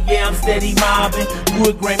feet, yeah, I'm steady mobbing.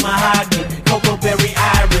 Wood grain mahogany, cocoa berry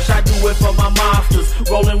Irish. I do it for my monsters,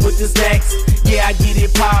 rolling with the stacks. Yeah, I get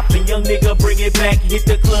it poppin', young nigga bring it back. Hit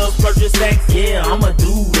the club, purchase stacks, yeah, I'ma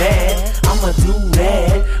do that. I'ma do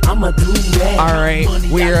that. I'ma do that. Alright,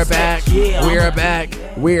 we are back. We are back.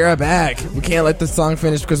 We are back. We can't let the song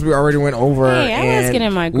finish because we already went over. Hey, I was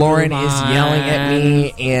getting my groove Lauren on. is yelling at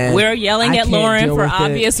me, and we're yelling at Lauren for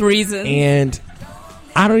obvious reasons. And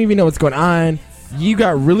I don't even know what's going on. You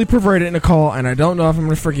got really perverted, Nicole, and I don't know if I'm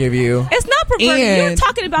going to forgive you. It's not perverted. You're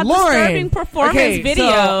talking about Lauren, disturbing performance videos.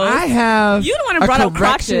 So I have you don't want to brought up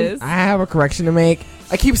crotches. I have a correction to make.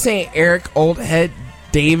 I keep saying Eric Oldhead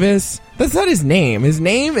Davis. That's not his name. His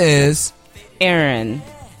name is Aaron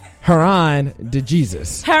Haran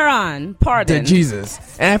DeJesus. Haran, pardon.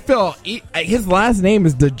 DeJesus. And I feel his last name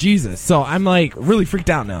is DeJesus, so I'm like really freaked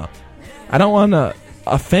out now. I don't want to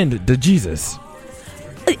offend DeJesus.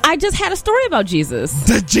 I just had a story about Jesus.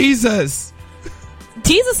 DeJesus.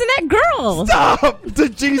 Jesus and that girl. Stop.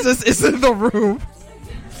 DeJesus is in the room.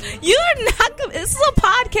 You're not. This is a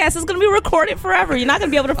podcast. It's going to be recorded forever. You're not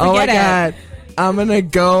going to be able to forget it. Oh my God. I'm going to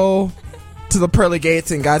go to the pearly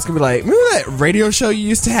gates and guys going to be like, remember that radio show you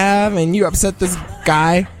used to have and you upset this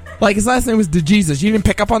guy? Like his last name was DeJesus. You didn't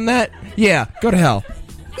pick up on that? Yeah. Go to hell.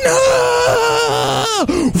 No.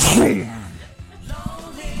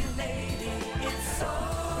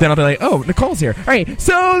 Then I'll be like, oh, Nicole's here. All right,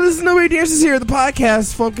 so this is Nobody Dances Here, the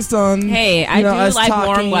podcast focused on, hey, I do us like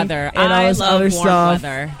talking warm weather. And all I this love other warm stuff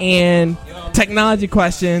weather. And technology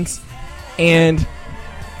questions. And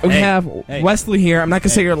we have Wesley here. I'm not going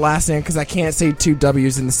to say your last name because I can't say 2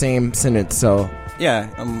 W's in the same sentence. So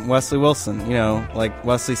yeah, I'm Wesley Wilson. You know, like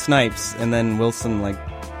Wesley Snipes, and then Wilson, like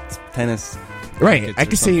tennis. Right, I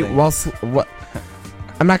can say what?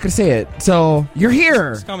 I'm not going to say it. So you're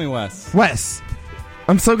here. Just call me Wes. Wes.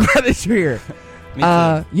 I'm so glad that you're here. Me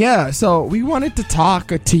too. Yeah, so we wanted to talk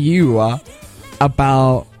to you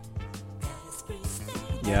about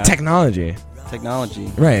technology.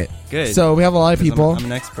 Technology. Right. Good. So we have a lot of people. I'm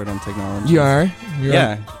an expert on technology. You are?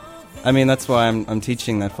 Yeah. I mean, that's why I'm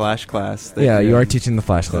teaching that Flash class. Yeah, you are teaching the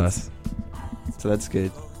Flash class. So that's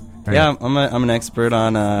good. Right. Yeah, I'm an expert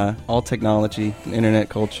on all technology, internet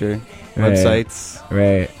culture, websites.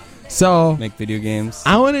 Right. So make video games.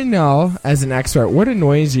 I want to know, as an expert, what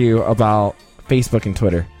annoys you about Facebook and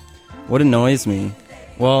Twitter? What annoys me?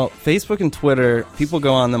 Well, Facebook and Twitter, people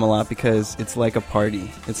go on them a lot because it's like a party.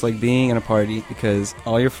 It's like being in a party because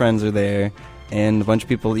all your friends are there and a bunch of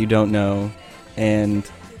people that you don't know. And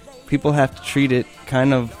people have to treat it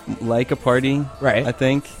kind of like a party, Right. I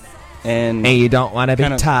think. And And you don't want to be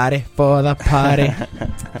Kind of- tardy for the party.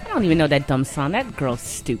 I don't even know that dumb song. That girl's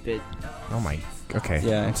stupid. Oh my. Okay.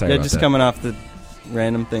 yeah, I'm sorry about just that. coming off the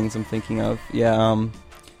random things I'm thinking of. Yeah, and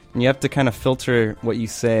you have to kind of filter what you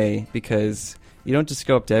say because you don't just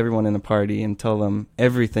go up to everyone in a party and tell them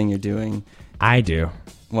everything you're doing. I do.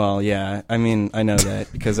 Well, yeah, I mean, I know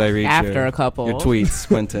that because I read After your, a couple. your tweets,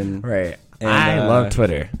 Quentin. Right. And, I love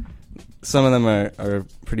Twitter. Some of them are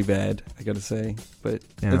pretty bad, I gotta say, but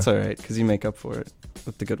Yeah. it's all right because you make up for it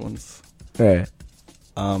with the good ones. Right.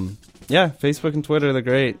 Yeah, Facebook and Twitter, they're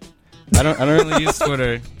great. I don't really use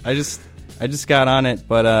Twitter. I just got on it,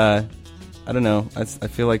 but I don't know. I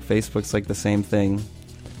feel like Facebook's like the same thing.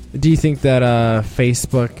 Do you think that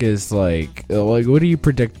Facebook is like what do you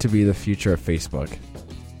predict to be the future of Facebook?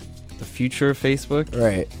 The future of Facebook?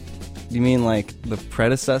 Right. Do you mean like the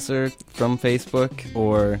predecessor from Facebook,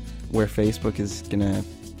 or where Facebook is gonna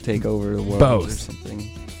take over the world Both. or something?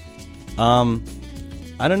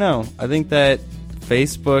 I don't know. I think that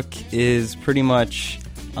Facebook is pretty much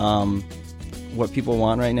what people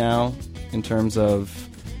want right now in terms of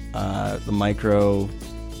the micro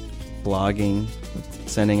blogging,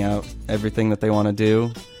 sending out everything that they want to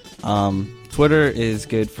do. Twitter is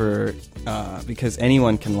good for because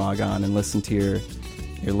anyone can log on and listen to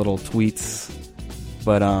your little tweets,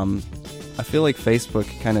 but I feel like Facebook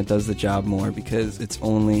kind of does the job more because it's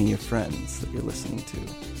only your friends that you're listening to.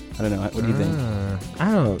 I don't know. What do you think?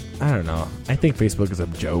 I don't know. I think Facebook is a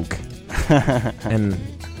joke. And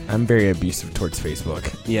I'm very abusive towards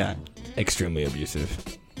Facebook. Yeah. Extremely abusive.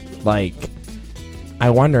 Like, I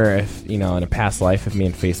wonder if, in a past life, if me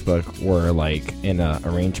and Facebook were, like, in a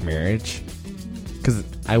arranged marriage. Because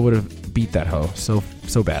I would have beat that hoe so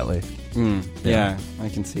badly. Yeah, I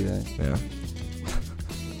can see that. Yeah.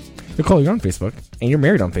 Nicole, you're on Facebook. And you're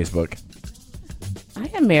married on Facebook. I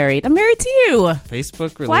am married. I'm married to you.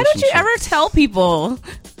 Facebook relationships. Why don't you ever tell people?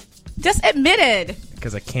 Just admit it.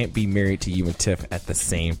 Because I can't be married to you and Tiff at the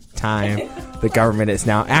same time. The government is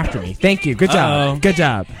now after me. Thank you. Good job. Uh-oh. Good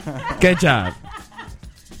job. Good job.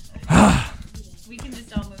 We can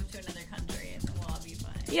just all move to another country and we'll all be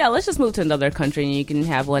fine. Yeah, let's just move to another country and you can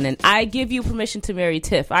have one. And I give you permission to marry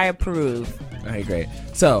Tiff. I approve. Okay, great.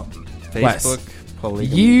 So, Facebook Wes,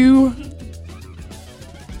 polygamy. you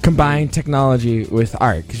combine technology with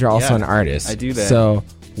art because you're also Yeah, an artist. I do that. So,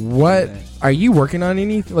 what that. are you working on?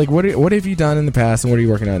 Anything like what have you done in the past, and what are you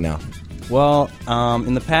working on now? Well,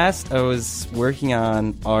 in the past, I was working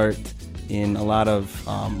on art in a lot of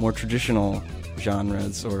more traditional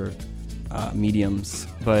genres or mediums.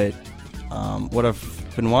 But what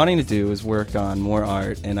I've been wanting to do is work on more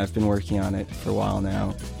art, and I've been working on it for a while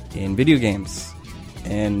now in video games.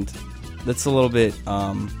 And that's a little bit,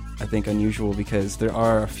 I think, unusual because there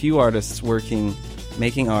are a few artists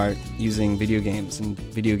making art using video games and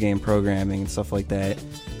video game programming and stuff like that,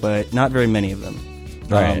 but not very many of them.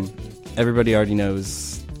 Right. Everybody already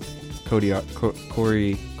knows Corey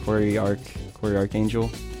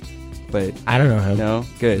Archangel, but I don't know him. no,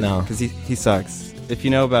 good, No. because he sucks. If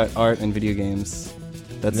you know about art and video games,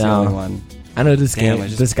 that's the No. only one. I know this Damn, game. I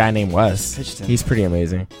just This guy named Wes. pitched him. He's pretty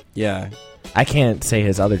amazing. Yeah, I can't say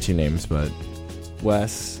his other two names, but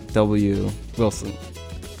Wes W. Wilson. Can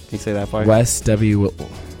you say that part? Wes W.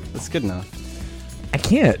 That's good enough. I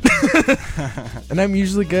can't. And I'm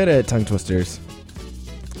usually good at tongue twisters.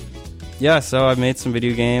 Yeah, so I've made some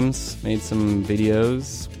video games, made some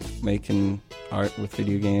videos, making art with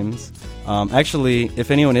video games. Actually,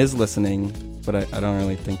 if anyone is listening, but I don't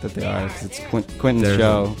really think that they are, because it's Quentin's There's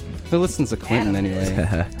show. Who listens to Quentin anyway?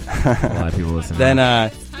 A lot of people listen.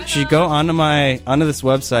 Then you should go onto this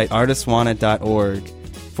website, artistwanted.org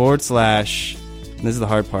 / and this is the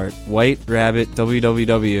hard part, White Rabbit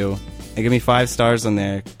WWW, and give me 5 stars on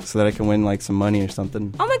there so that I can win like some money or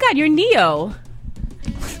something. Oh my God, you're Neo.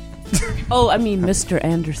 Oh, I mean Mr.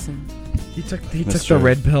 Anderson. he took the Mr.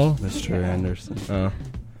 red pill. Mr. Anderson. Oh,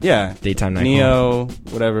 Yeah. daytime night. Neo,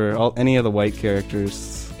 whatever, any of the white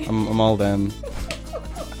characters. I'm all them.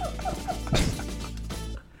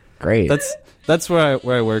 Great. That's where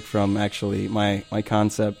I work from, actually. My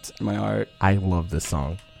concept, my art. I love this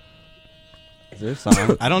song. Is there a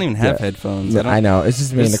song? I don't even have Yeah. headphones. I know. It's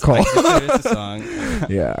just me and Nicole. There is a song.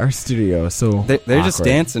 Yeah, our studio is so They're just awkward.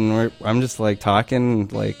 dancing. I'm just like talking.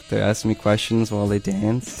 Like they're asking me questions while they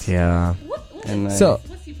dance. Yeah. And So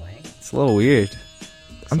it's a little weird.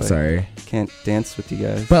 I'm So sorry, I can't dance with you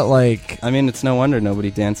guys. but like I mean, it's no wonder nobody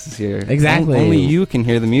dances here. Exactly. Only you can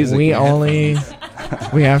hear the music. we man. only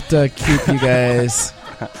we have to keep you guys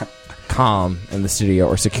calm in the studio,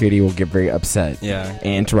 or security will get very upset Yeah.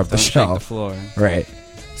 and interrupt the Don't shake show. the floor. Right.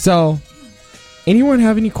 So, anyone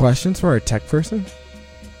have any questions for our tech person?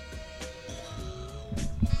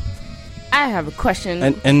 I have a question.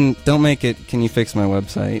 And don't make it, can you fix my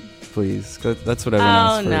website, please? 'Cause that's what everyone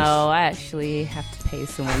asks Oh, first. no. I actually have to pay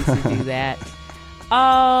someone to do that.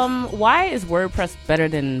 Why is WordPress better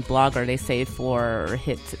than Blogger? They say for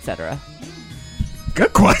hits, etc.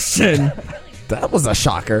 Good question. That was a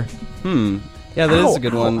shocker. Yeah, that is a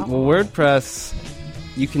good one. ow. Well, WordPress,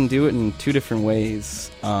 you can do it in two different ways.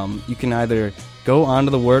 You can either go onto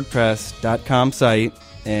the WordPress.com site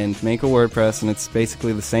and make a WordPress, and it's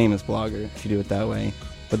basically the same as Blogger if you do it that way.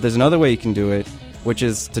 But there's another way you can do it, which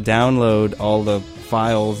is to download all the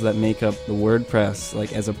files that make up the WordPress,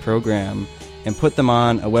 like as a program, and put them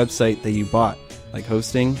on a website that you bought, like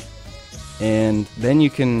hosting, and then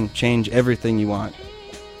you can change everything you want.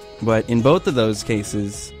 But in both of those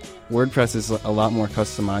cases, WordPress is a lot more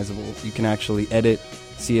customizable. You can actually edit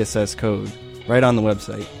CSS code right on the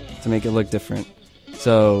website to make it look different.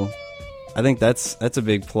 So I think that's a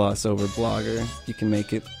big plus over Blogger. You can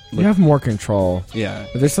make it look... You have more control. Yeah.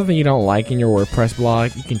 If there's something you don't like in your WordPress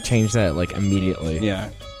blog, you can change that like immediately. Yeah.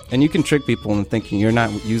 And you can trick people into thinking you're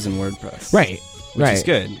not using WordPress. Right. Which is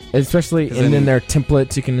good. Especially, 'Cause and then then their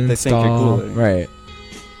templates you can they install. think you're cooler. Right.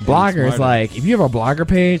 Blogger is smarter. like, if you have a Blogger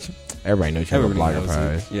page, everybody knows you have a Everybody Blogger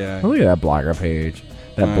knows page. it. Yeah. Oh, look at that Blogger page.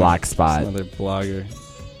 That Blogspot. Another blogger.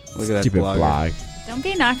 Look at that Stupid blogger. blog. Don't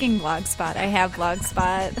be knocking Blogspot. I have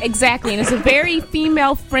Blogspot. Exactly, and it's a very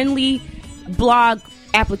female-friendly blog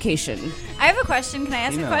application. I have a question. Can I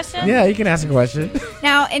ask a question? Yeah, you can ask a question.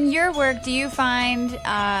 Now, in your work, do you find,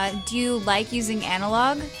 do you like using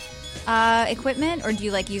analog equipment, or do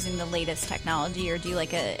you like using the latest technology, or do you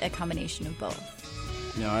like a combination of both?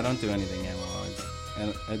 No, I don't do anything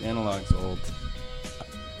analog. Analog's old.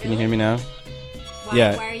 Can you hear me now?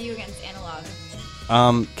 Yeah. Why are you against analog?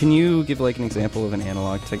 Can you give like an example of an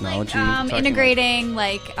analog technology? Like, integrating,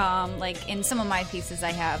 like in some of my pieces,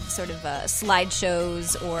 I have sort of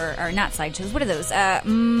slideshows or not slideshows. What are those?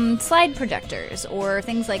 Slide projectors or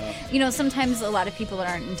things like, sometimes a lot of people that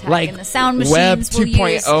aren't in tech Like and the sound Web machines will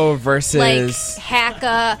 2.0 use versus like hack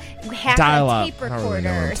a dial-up. tape I don't recorder really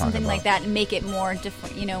know what I'm or something talking like about. that and make it more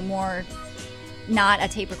different, more not a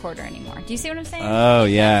tape recorder anymore. Do you see what I'm saying? Oh,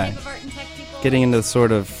 yeah. That type of art and tech people? Getting into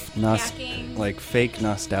sort of Hacking. like fake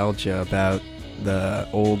nostalgia about the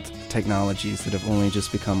old technologies that have only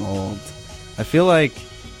just become old. I feel like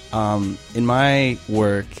in my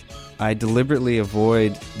work, I deliberately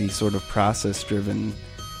avoid the sort of process-driven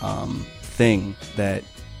thing that,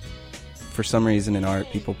 for some reason in art,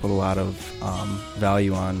 people put a lot of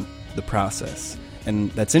value on the process.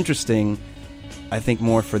 And that's interesting, I think,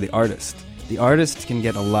 more for the artist. The artist can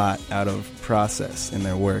get a lot out of process in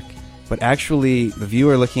their work, but actually the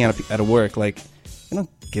viewer looking at a work, like, they don't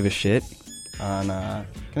give a shit on, can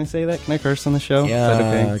I say that? Can I curse on the show? Yeah, Is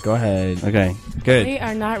that okay? go ahead. Okay, good. They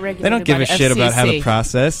are not regulated. They don't give by a the shit about how the FCC.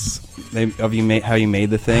 process how you made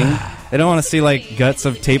the thing. They don't want to see like guts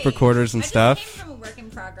of tape recorders and stuff. From a work in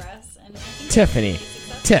progress. And I think Tiffany.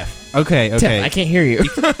 Tiff. Okay, Tiff, okay. I can't hear you.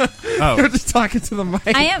 Oh, You're just talking to the mic.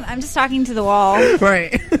 I'm just talking to the wall.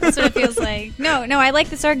 Right. That's what it feels like. No, I like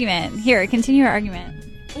this argument. Here, continue your argument.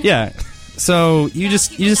 yeah. So you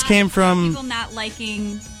just came from people not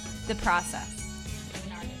liking the process. As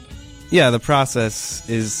an artist. yeah. The process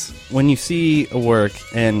is when you see a work,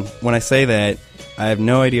 and when I say that, I have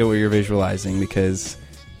no idea what you're visualizing because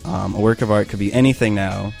a work of art could be anything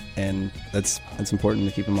now, and that's important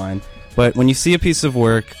to keep in mind. But when you see a piece of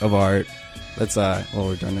work of art, that's well,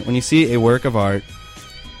 we're done. When you see a work of art,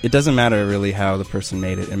 it doesn't matter really how the person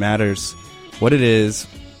made it. It matters what it is,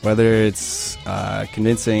 whether it's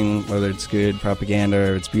convincing, whether it's good propaganda,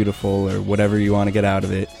 or it's beautiful, or whatever you want to get out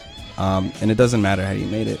of it. And it doesn't matter how you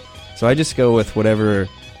made it. So I just go with whatever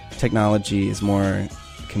technology is more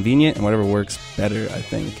convenient and whatever works better, I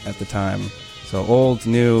think, at the time. So old,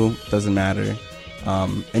 new, doesn't matter.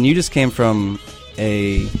 And you just came from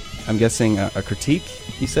I'm guessing a critique,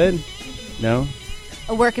 you said? No?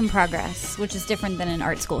 A work in progress, which is different than an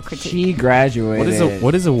art school critique. She graduated.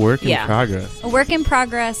 What is a work in Yeah. progress? A work in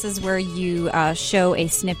progress is where you show a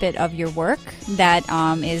snippet of your work that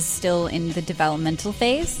is still in the developmental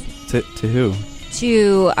phase. To who?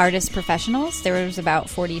 To artist professionals. There was about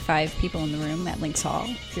 45 people in the room at Lynx Hall,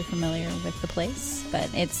 if you're familiar with the place. But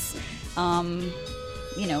it's,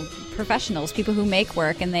 professionals, people who make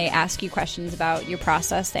work, and they ask you questions about your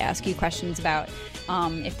process. They ask you questions about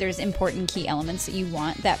if there's important key elements that you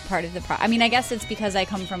want that part of the I guess it's because I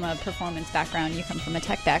come from a performance background, you come from a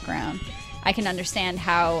tech background. I can understand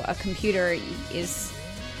how a computer is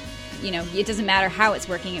it doesn't matter how it's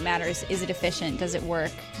working. It matters, is it efficient? Does it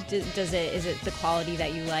work? Is it the quality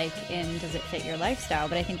that you like, and does it fit your lifestyle?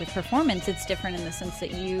 But I think with performance, it's different in the sense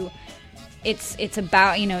that it's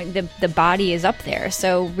about, the body is up there.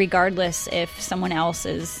 So regardless if someone else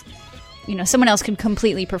is, someone else could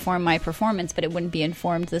completely perform my performance, but it wouldn't be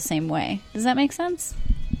informed the same way. Does that make sense?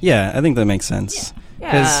 Yeah, I think that makes sense.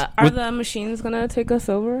 Yeah. Are the machines going to take us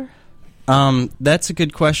over? That's a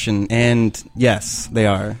good question, and yes, they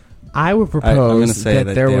are. I would propose that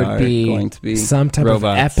there would going to be some type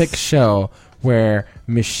robots. of epic show where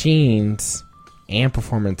machines and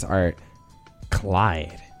performance art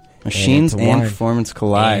collide. Machines and performance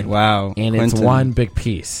collide. Wow. And Quentin, it's one big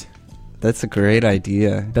piece. That's a great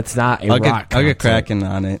idea. That's not a I'll rock get cracking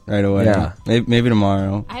on it right away. Yeah. Maybe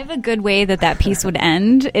tomorrow. I have a good way that piece would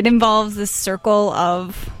end. It involves this circle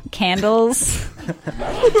of candles.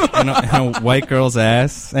 and a white girl's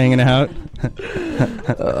ass hanging out.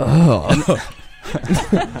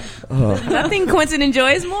 Nothing Quentin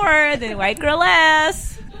enjoys more than white girl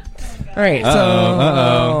ass. All right.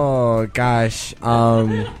 Oh, gosh.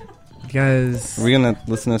 You guys, are we gonna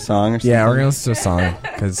listen to a song or something? Yeah, we're gonna listen to a song.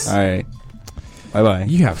 All right. Bye.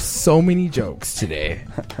 You have so many jokes today.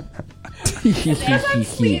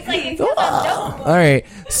 All right.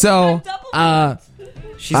 So,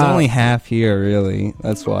 she's only half here, really.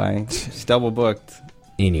 That's why. She's double booked.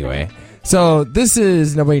 Anyway. So, this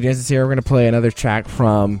is Nobody Dances Here. We're going to play another track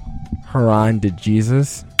from Haran de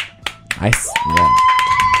Jesus. Yeah.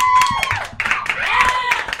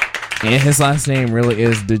 And his last name really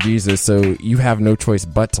is de Jesus, so you have no choice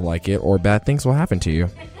but to like it, or bad things will happen to you.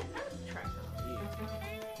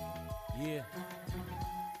 Yeah.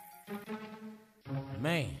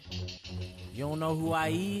 Man, you don't know who I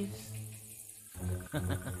is?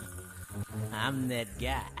 I'm that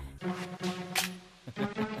guy.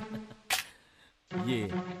 Yeah,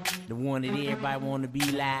 the one that everybody want to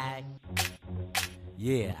be like.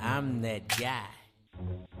 Yeah, I'm that guy.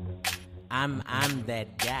 I'm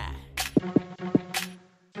that guy.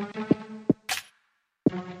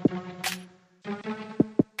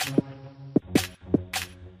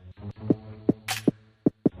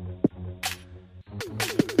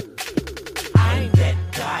 I'm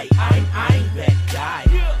that guy. I'm that guy.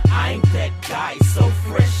 I'm that guy. So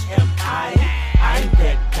fresh am I. I'm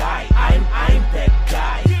that guy. I'm that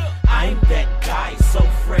guy. I'm that guy. So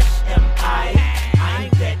fresh am I. I'm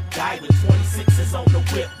that guy with 26s on the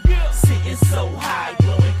whip. Sitting so high,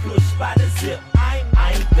 blowing kush by the zip.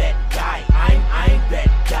 I'm that guy. I'm that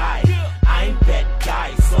guy. I'm that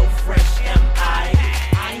guy. So fresh am I.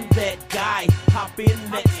 I'm that guy. Hop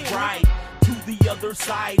in, let's ride to the other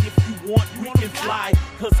side. If you want, we can fly.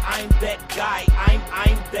 Cause I'm that guy. I'm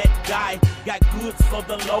that guy. Got goods for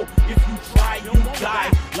the low. If you try, you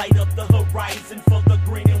die. Light up the horizon for the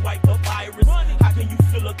green and white papyrus. How can you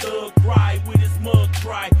feel a thug cry with his mug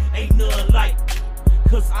dry? Ain't none like.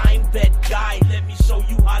 Cause I'm that guy, let me show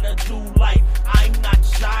you how to do life. I'm not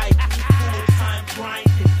shy, full time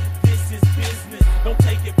grinding. This is business, don't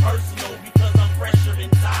take it personal because I'm fresher than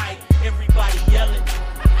Tide. Everybody yelling,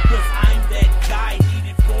 cause I'm that guy.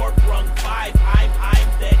 Needed 4 brung 5. I'm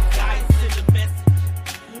that guy, send a message.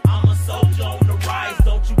 I'm a soldier on the rise,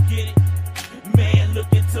 don't you get it? Man,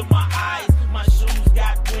 look into my eyes, my shoes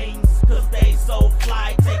got wings. Cause they so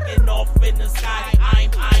fly, taking off in the sky. I'm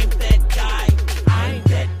that guy. I'm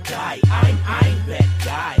that guy, I'm that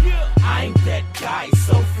guy, I'm that guy,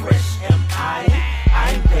 so fresh am I.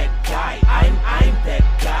 I'm that guy, I'm that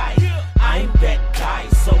guy, I'm that guy,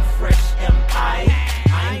 so fresh am I.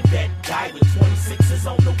 I'm that guy with 26s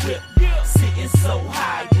on the whip, sitting so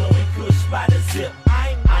high, blowing kush by the zip.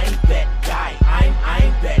 I'm that guy, I'm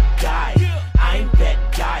that guy, I'm that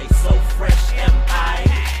guy, so fresh am I.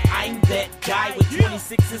 I'm that guy with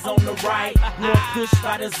 26s on the right, blowing kush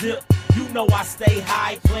by the zip. You know I stay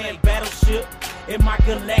high, playing Battleship in my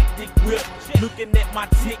galactic whip. Looking at my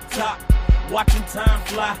TikTok, watching time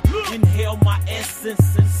fly. Inhale my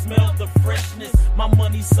essence and smell the freshness. My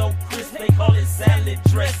money so crisp, they call it salad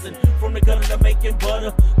dressing. From the gutter to making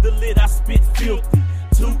butter, the lid I spit filthy.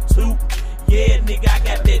 Toot toot, yeah nigga I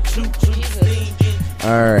got that toot toot steam.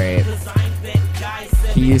 All right.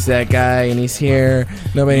 He's that guy, and he's here.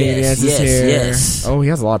 Nobody dances here. Yes. Oh, he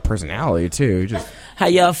has a lot of personality too. How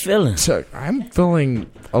y'all feeling? So I'm feeling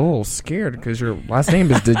a little scared because your last name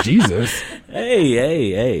is de Jesus.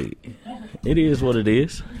 Hey. It is what it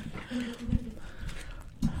is.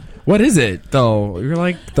 What is it, though? You're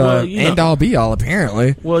like the end-all be-all,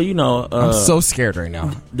 apparently. Well, I'm so scared right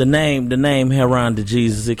now. The name Haran de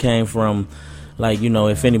Jesus, it came from,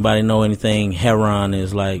 if anybody know anything, Haran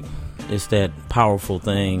is it's that powerful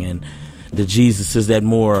thing, and the Jesus is that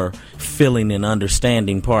more feeling and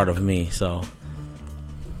understanding part of me. So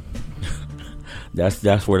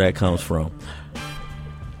that's where that comes from.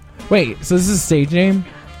 Wait, so this is a stage name?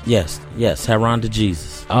 Yes, Heron to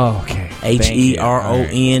Jesus. Oh, okay.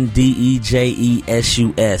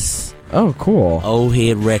 HERONDEJESUS. Oh, cool. Old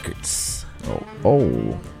Head Records.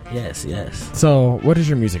 Oh. Yes. So, what is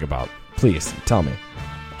your music about? Please tell me.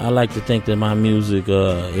 I like to think that my music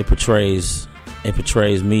it portrays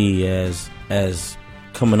me as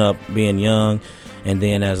coming up, being young, and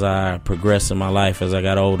then as I progress in my life as I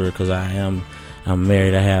got older, because I'm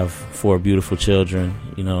married. I have 4 beautiful children,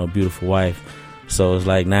 a beautiful wife. So it's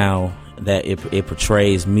like now that it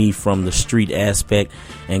portrays me from the street aspect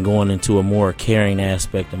and going into a more caring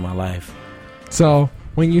aspect in my life. So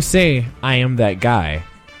when you say I am that guy,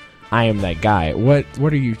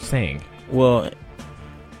 what are you saying? Well,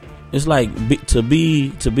 it's like to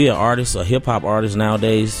be an artist, a hip hop artist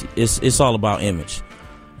nowadays. It's all about image,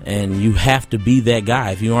 and you have to be that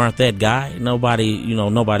guy. If you aren't that guy,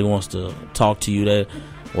 nobody wants to talk to you. That,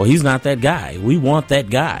 well, he's not that guy. We want that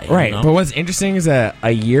guy, right? But what's interesting is that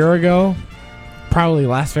a year ago, probably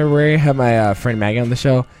last February, I had my friend Maggie on the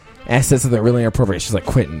show, and I said something really inappropriate. She's like,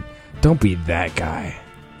 "Quentin, don't be that guy."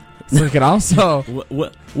 So it could also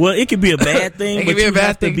well, it could be a bad thing. It could be a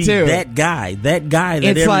bad thing too. That guy that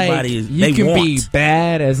it's everybody is. You can be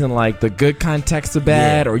bad as in like the good context of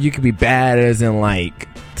bad, or you could be bad as in like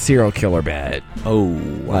serial killer bad. Oh,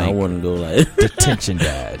 like, I wouldn't go like detention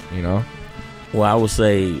bad. Well, I would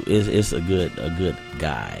say it's a good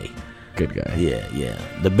guy. Good guy. Yeah.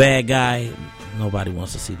 The bad guy, nobody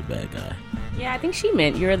wants to see the bad guy. Yeah, I think she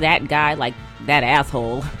meant you're that guy, like that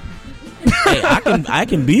asshole. Hey, I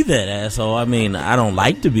can be that asshole. I mean, I don't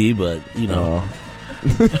like to be, but if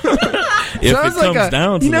it comes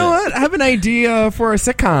down to what? I have an idea for a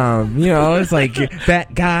sitcom. It's like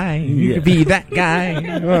that guy. You could be that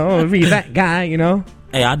guy. Well, be that guy.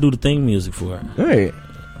 Hey, I do the theme music for it. Right.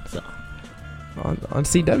 So on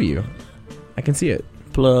CW, I can see it.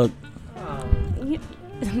 Plug.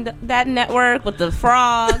 That network with the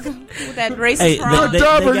frog, with that racist frog. They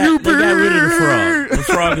got rid of the frog. The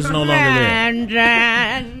frog is no longer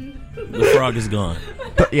there. The frog is gone.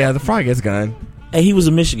 Yeah, the frog is gone. Hey, he was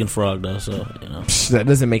a Michigan frog, though, so, that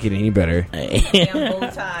doesn't make it any better. Hey.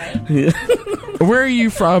 Where are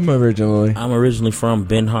you from originally? I'm originally from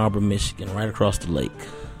Benton Harbor, Michigan, right across the lake.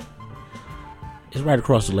 It's right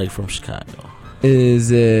across the lake from Chicago.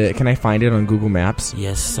 Can I find it on Google Maps?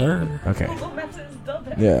 Yes, sir. Okay.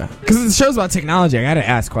 Yeah, because the show's about technology. I gotta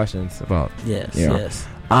ask questions about. Yes.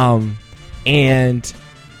 And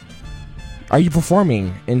are you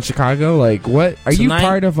performing in Chicago? Like, what are you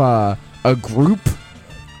part of a group?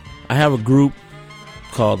 I have a group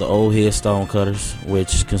called the Old Head Stonecutters,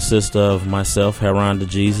 which consists of myself, Heron to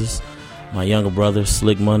Jesus, my younger brother,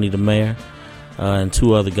 Slick Money the Mayor, and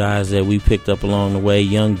 2 other guys that we picked up along the way,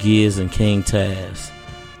 Young Giz and King Taz.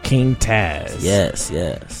 King Taz. Yes.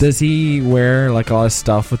 Does he wear like a lot of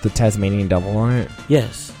stuff with the Tasmanian devil on it?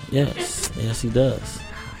 Yes, he does.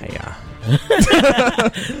 Yeah.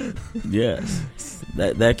 Yes.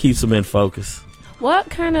 That keeps him in focus. What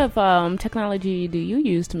kind of technology do you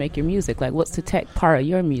use to make your music? Like, what's the tech part of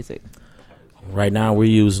your music? Right now, we're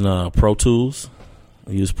using Pro Tools.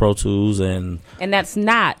 We use Pro Tools, and that's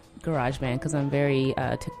not GarageBand, because I'm very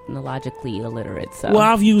technologically illiterate. So. Well,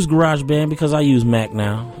 I've used GarageBand because I use Mac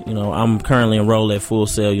now. I'm currently enrolled at Full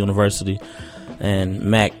Sail University, and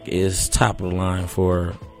Mac is top of the line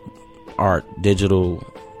for art, digital.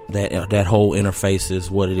 That whole interface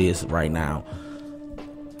is what it is right now.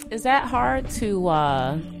 Is that hard to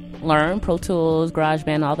learn? Pro Tools,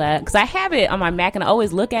 GarageBand, all that? Because I have it on my Mac and I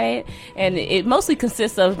always look at it, and it mostly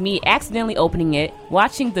consists of me accidentally opening it,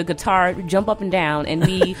 watching the guitar jump up and down, and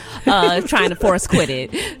me trying to force quit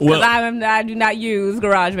it. Because I do not use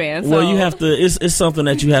GarageBand. So. Well, you have to. It's something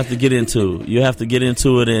that you have to get into. You have to get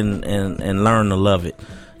into it and learn to love it.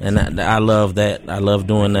 And I love that. I love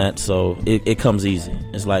doing that. So it comes easy.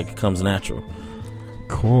 It's like it comes natural.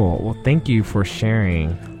 Cool. Well, thank you for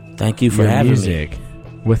sharing. Thank you for having music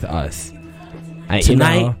with us.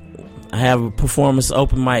 Tonight, I have a performance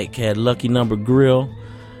open mic at Lucky Number Grill.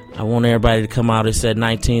 I want everybody to come out. It's at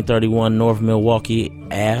 1931 North Milwaukee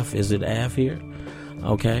Ave. Is it Ave here?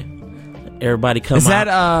 Okay. Everybody come out. Is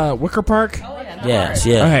that Wicker Park? Oh, yeah. Yes.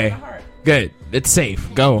 Okay. Good. It's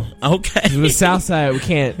safe. Go. Okay. The south side, we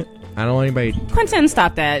can't. I don't want anybody. Quentin,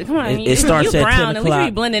 stop that. Come on. It starts you're at brown 10 and we o'clock.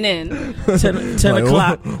 should be blending in. 10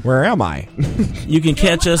 o'clock. Where am I? You can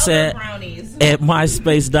catch us at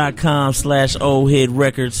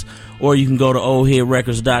myspace.com/oldheadrecords, or you can go to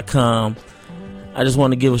oldheadrecords.com. I just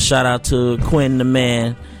want to give a shout out to Quentin the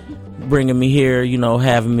Man, bringing me here,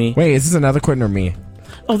 having me. Wait, is this another Quentin or me?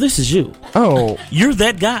 Oh, this is you. Oh. You're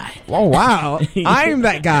that guy. Oh, wow. I'm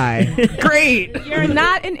that guy. Great. You're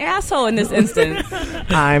not an asshole in this instance.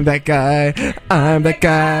 I'm that guy. I'm that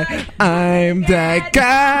guy. I'm that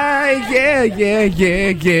guy. Yeah, yeah, yeah,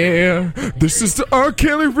 yeah. This is the R.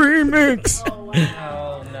 Kelly remix.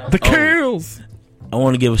 The Kills. I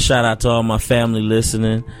want to give a shout out to all my family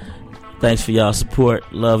listening. Thanks for y'all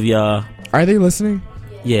support. Love y'all. Are they listening?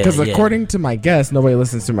 Yeah. Because according to my guest, nobody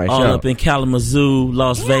listens to my all show. Up in Kalamazoo,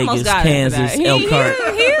 Las Vegas, Kansas, Elkhart.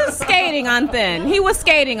 He was skating on thin. He was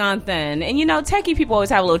skating on thin. And techie people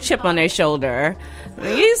always have a little chip on their shoulder.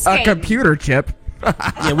 He's a computer chip.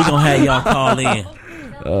 Yeah, we're going to have y'all call in.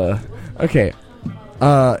 Okay.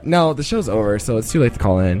 No, the show's over, so it's too late to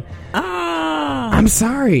call in. I'm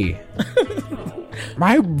sorry.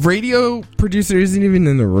 My radio producer isn't even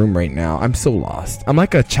in the room right now. I'm so lost. I'm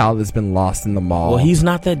like a child that's been lost in the mall. Well, he's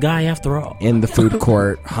not that guy after all. In the food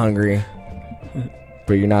court, hungry.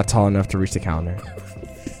 But you're not tall enough to reach the counter.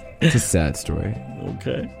 It's a sad story.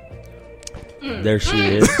 Okay. There she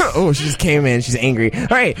is. Oh, she just came in. She's angry. All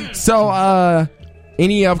right. So,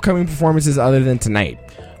 any upcoming performances other than tonight?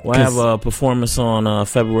 Well, I have a performance on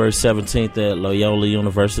February 17th at Loyola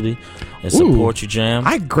University. It's a poetry jam.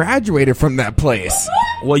 I graduated from that place.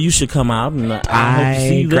 Well, you should come out, and I hope to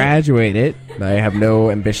see you there. Graduated. I have no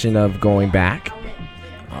ambition of going back.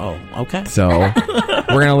 Oh, okay. So, we're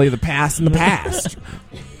going to leave the past in the past.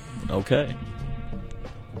 Okay.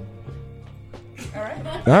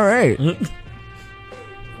 All right.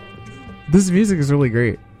 This music is really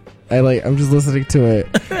great. I'm just listening to it.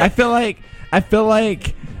 I feel like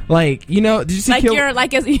did you see you're in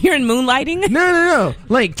Moonlighting? No.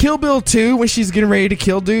 Like Kill Bill 2 when she's getting ready to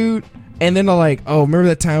kill dude. And then they're like, oh, remember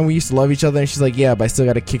that time we used to love each other? And she's like, yeah, but I still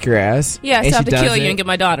got to kick your ass. Yeah, I still have to kill you and get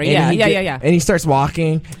my daughter. Yeah. And he starts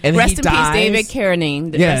walking. And then he dies. Rest in peace, David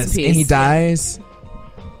Carradine. Yes, rest in peace. And he dies.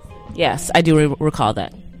 Yes, I do recall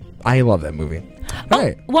that. I love that movie.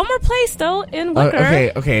 Right. One more place, though, in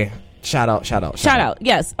Wicker. Okay. Shout out.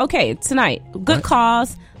 Yes. Okay, tonight. Good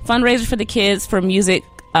cause. Fundraiser for the kids for music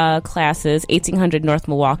classes, 1800 North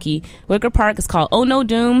Milwaukee. Wicker Park is called Oh No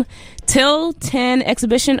Doom. Till 10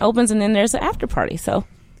 exhibition opens, and then there's an after party. So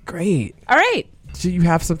great. All right. So you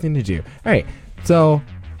have something to do. All right. So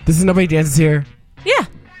this is Nobody Dances Here. Yeah.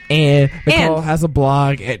 And Nicole has a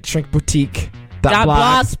blog at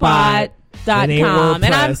shrinkboutique.blogspot.com.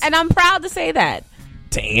 And I'm proud to say that.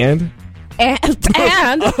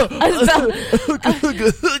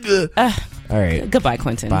 All right. Goodbye,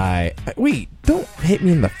 Quentin. Bye. Wait, don't hit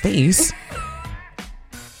me in the face.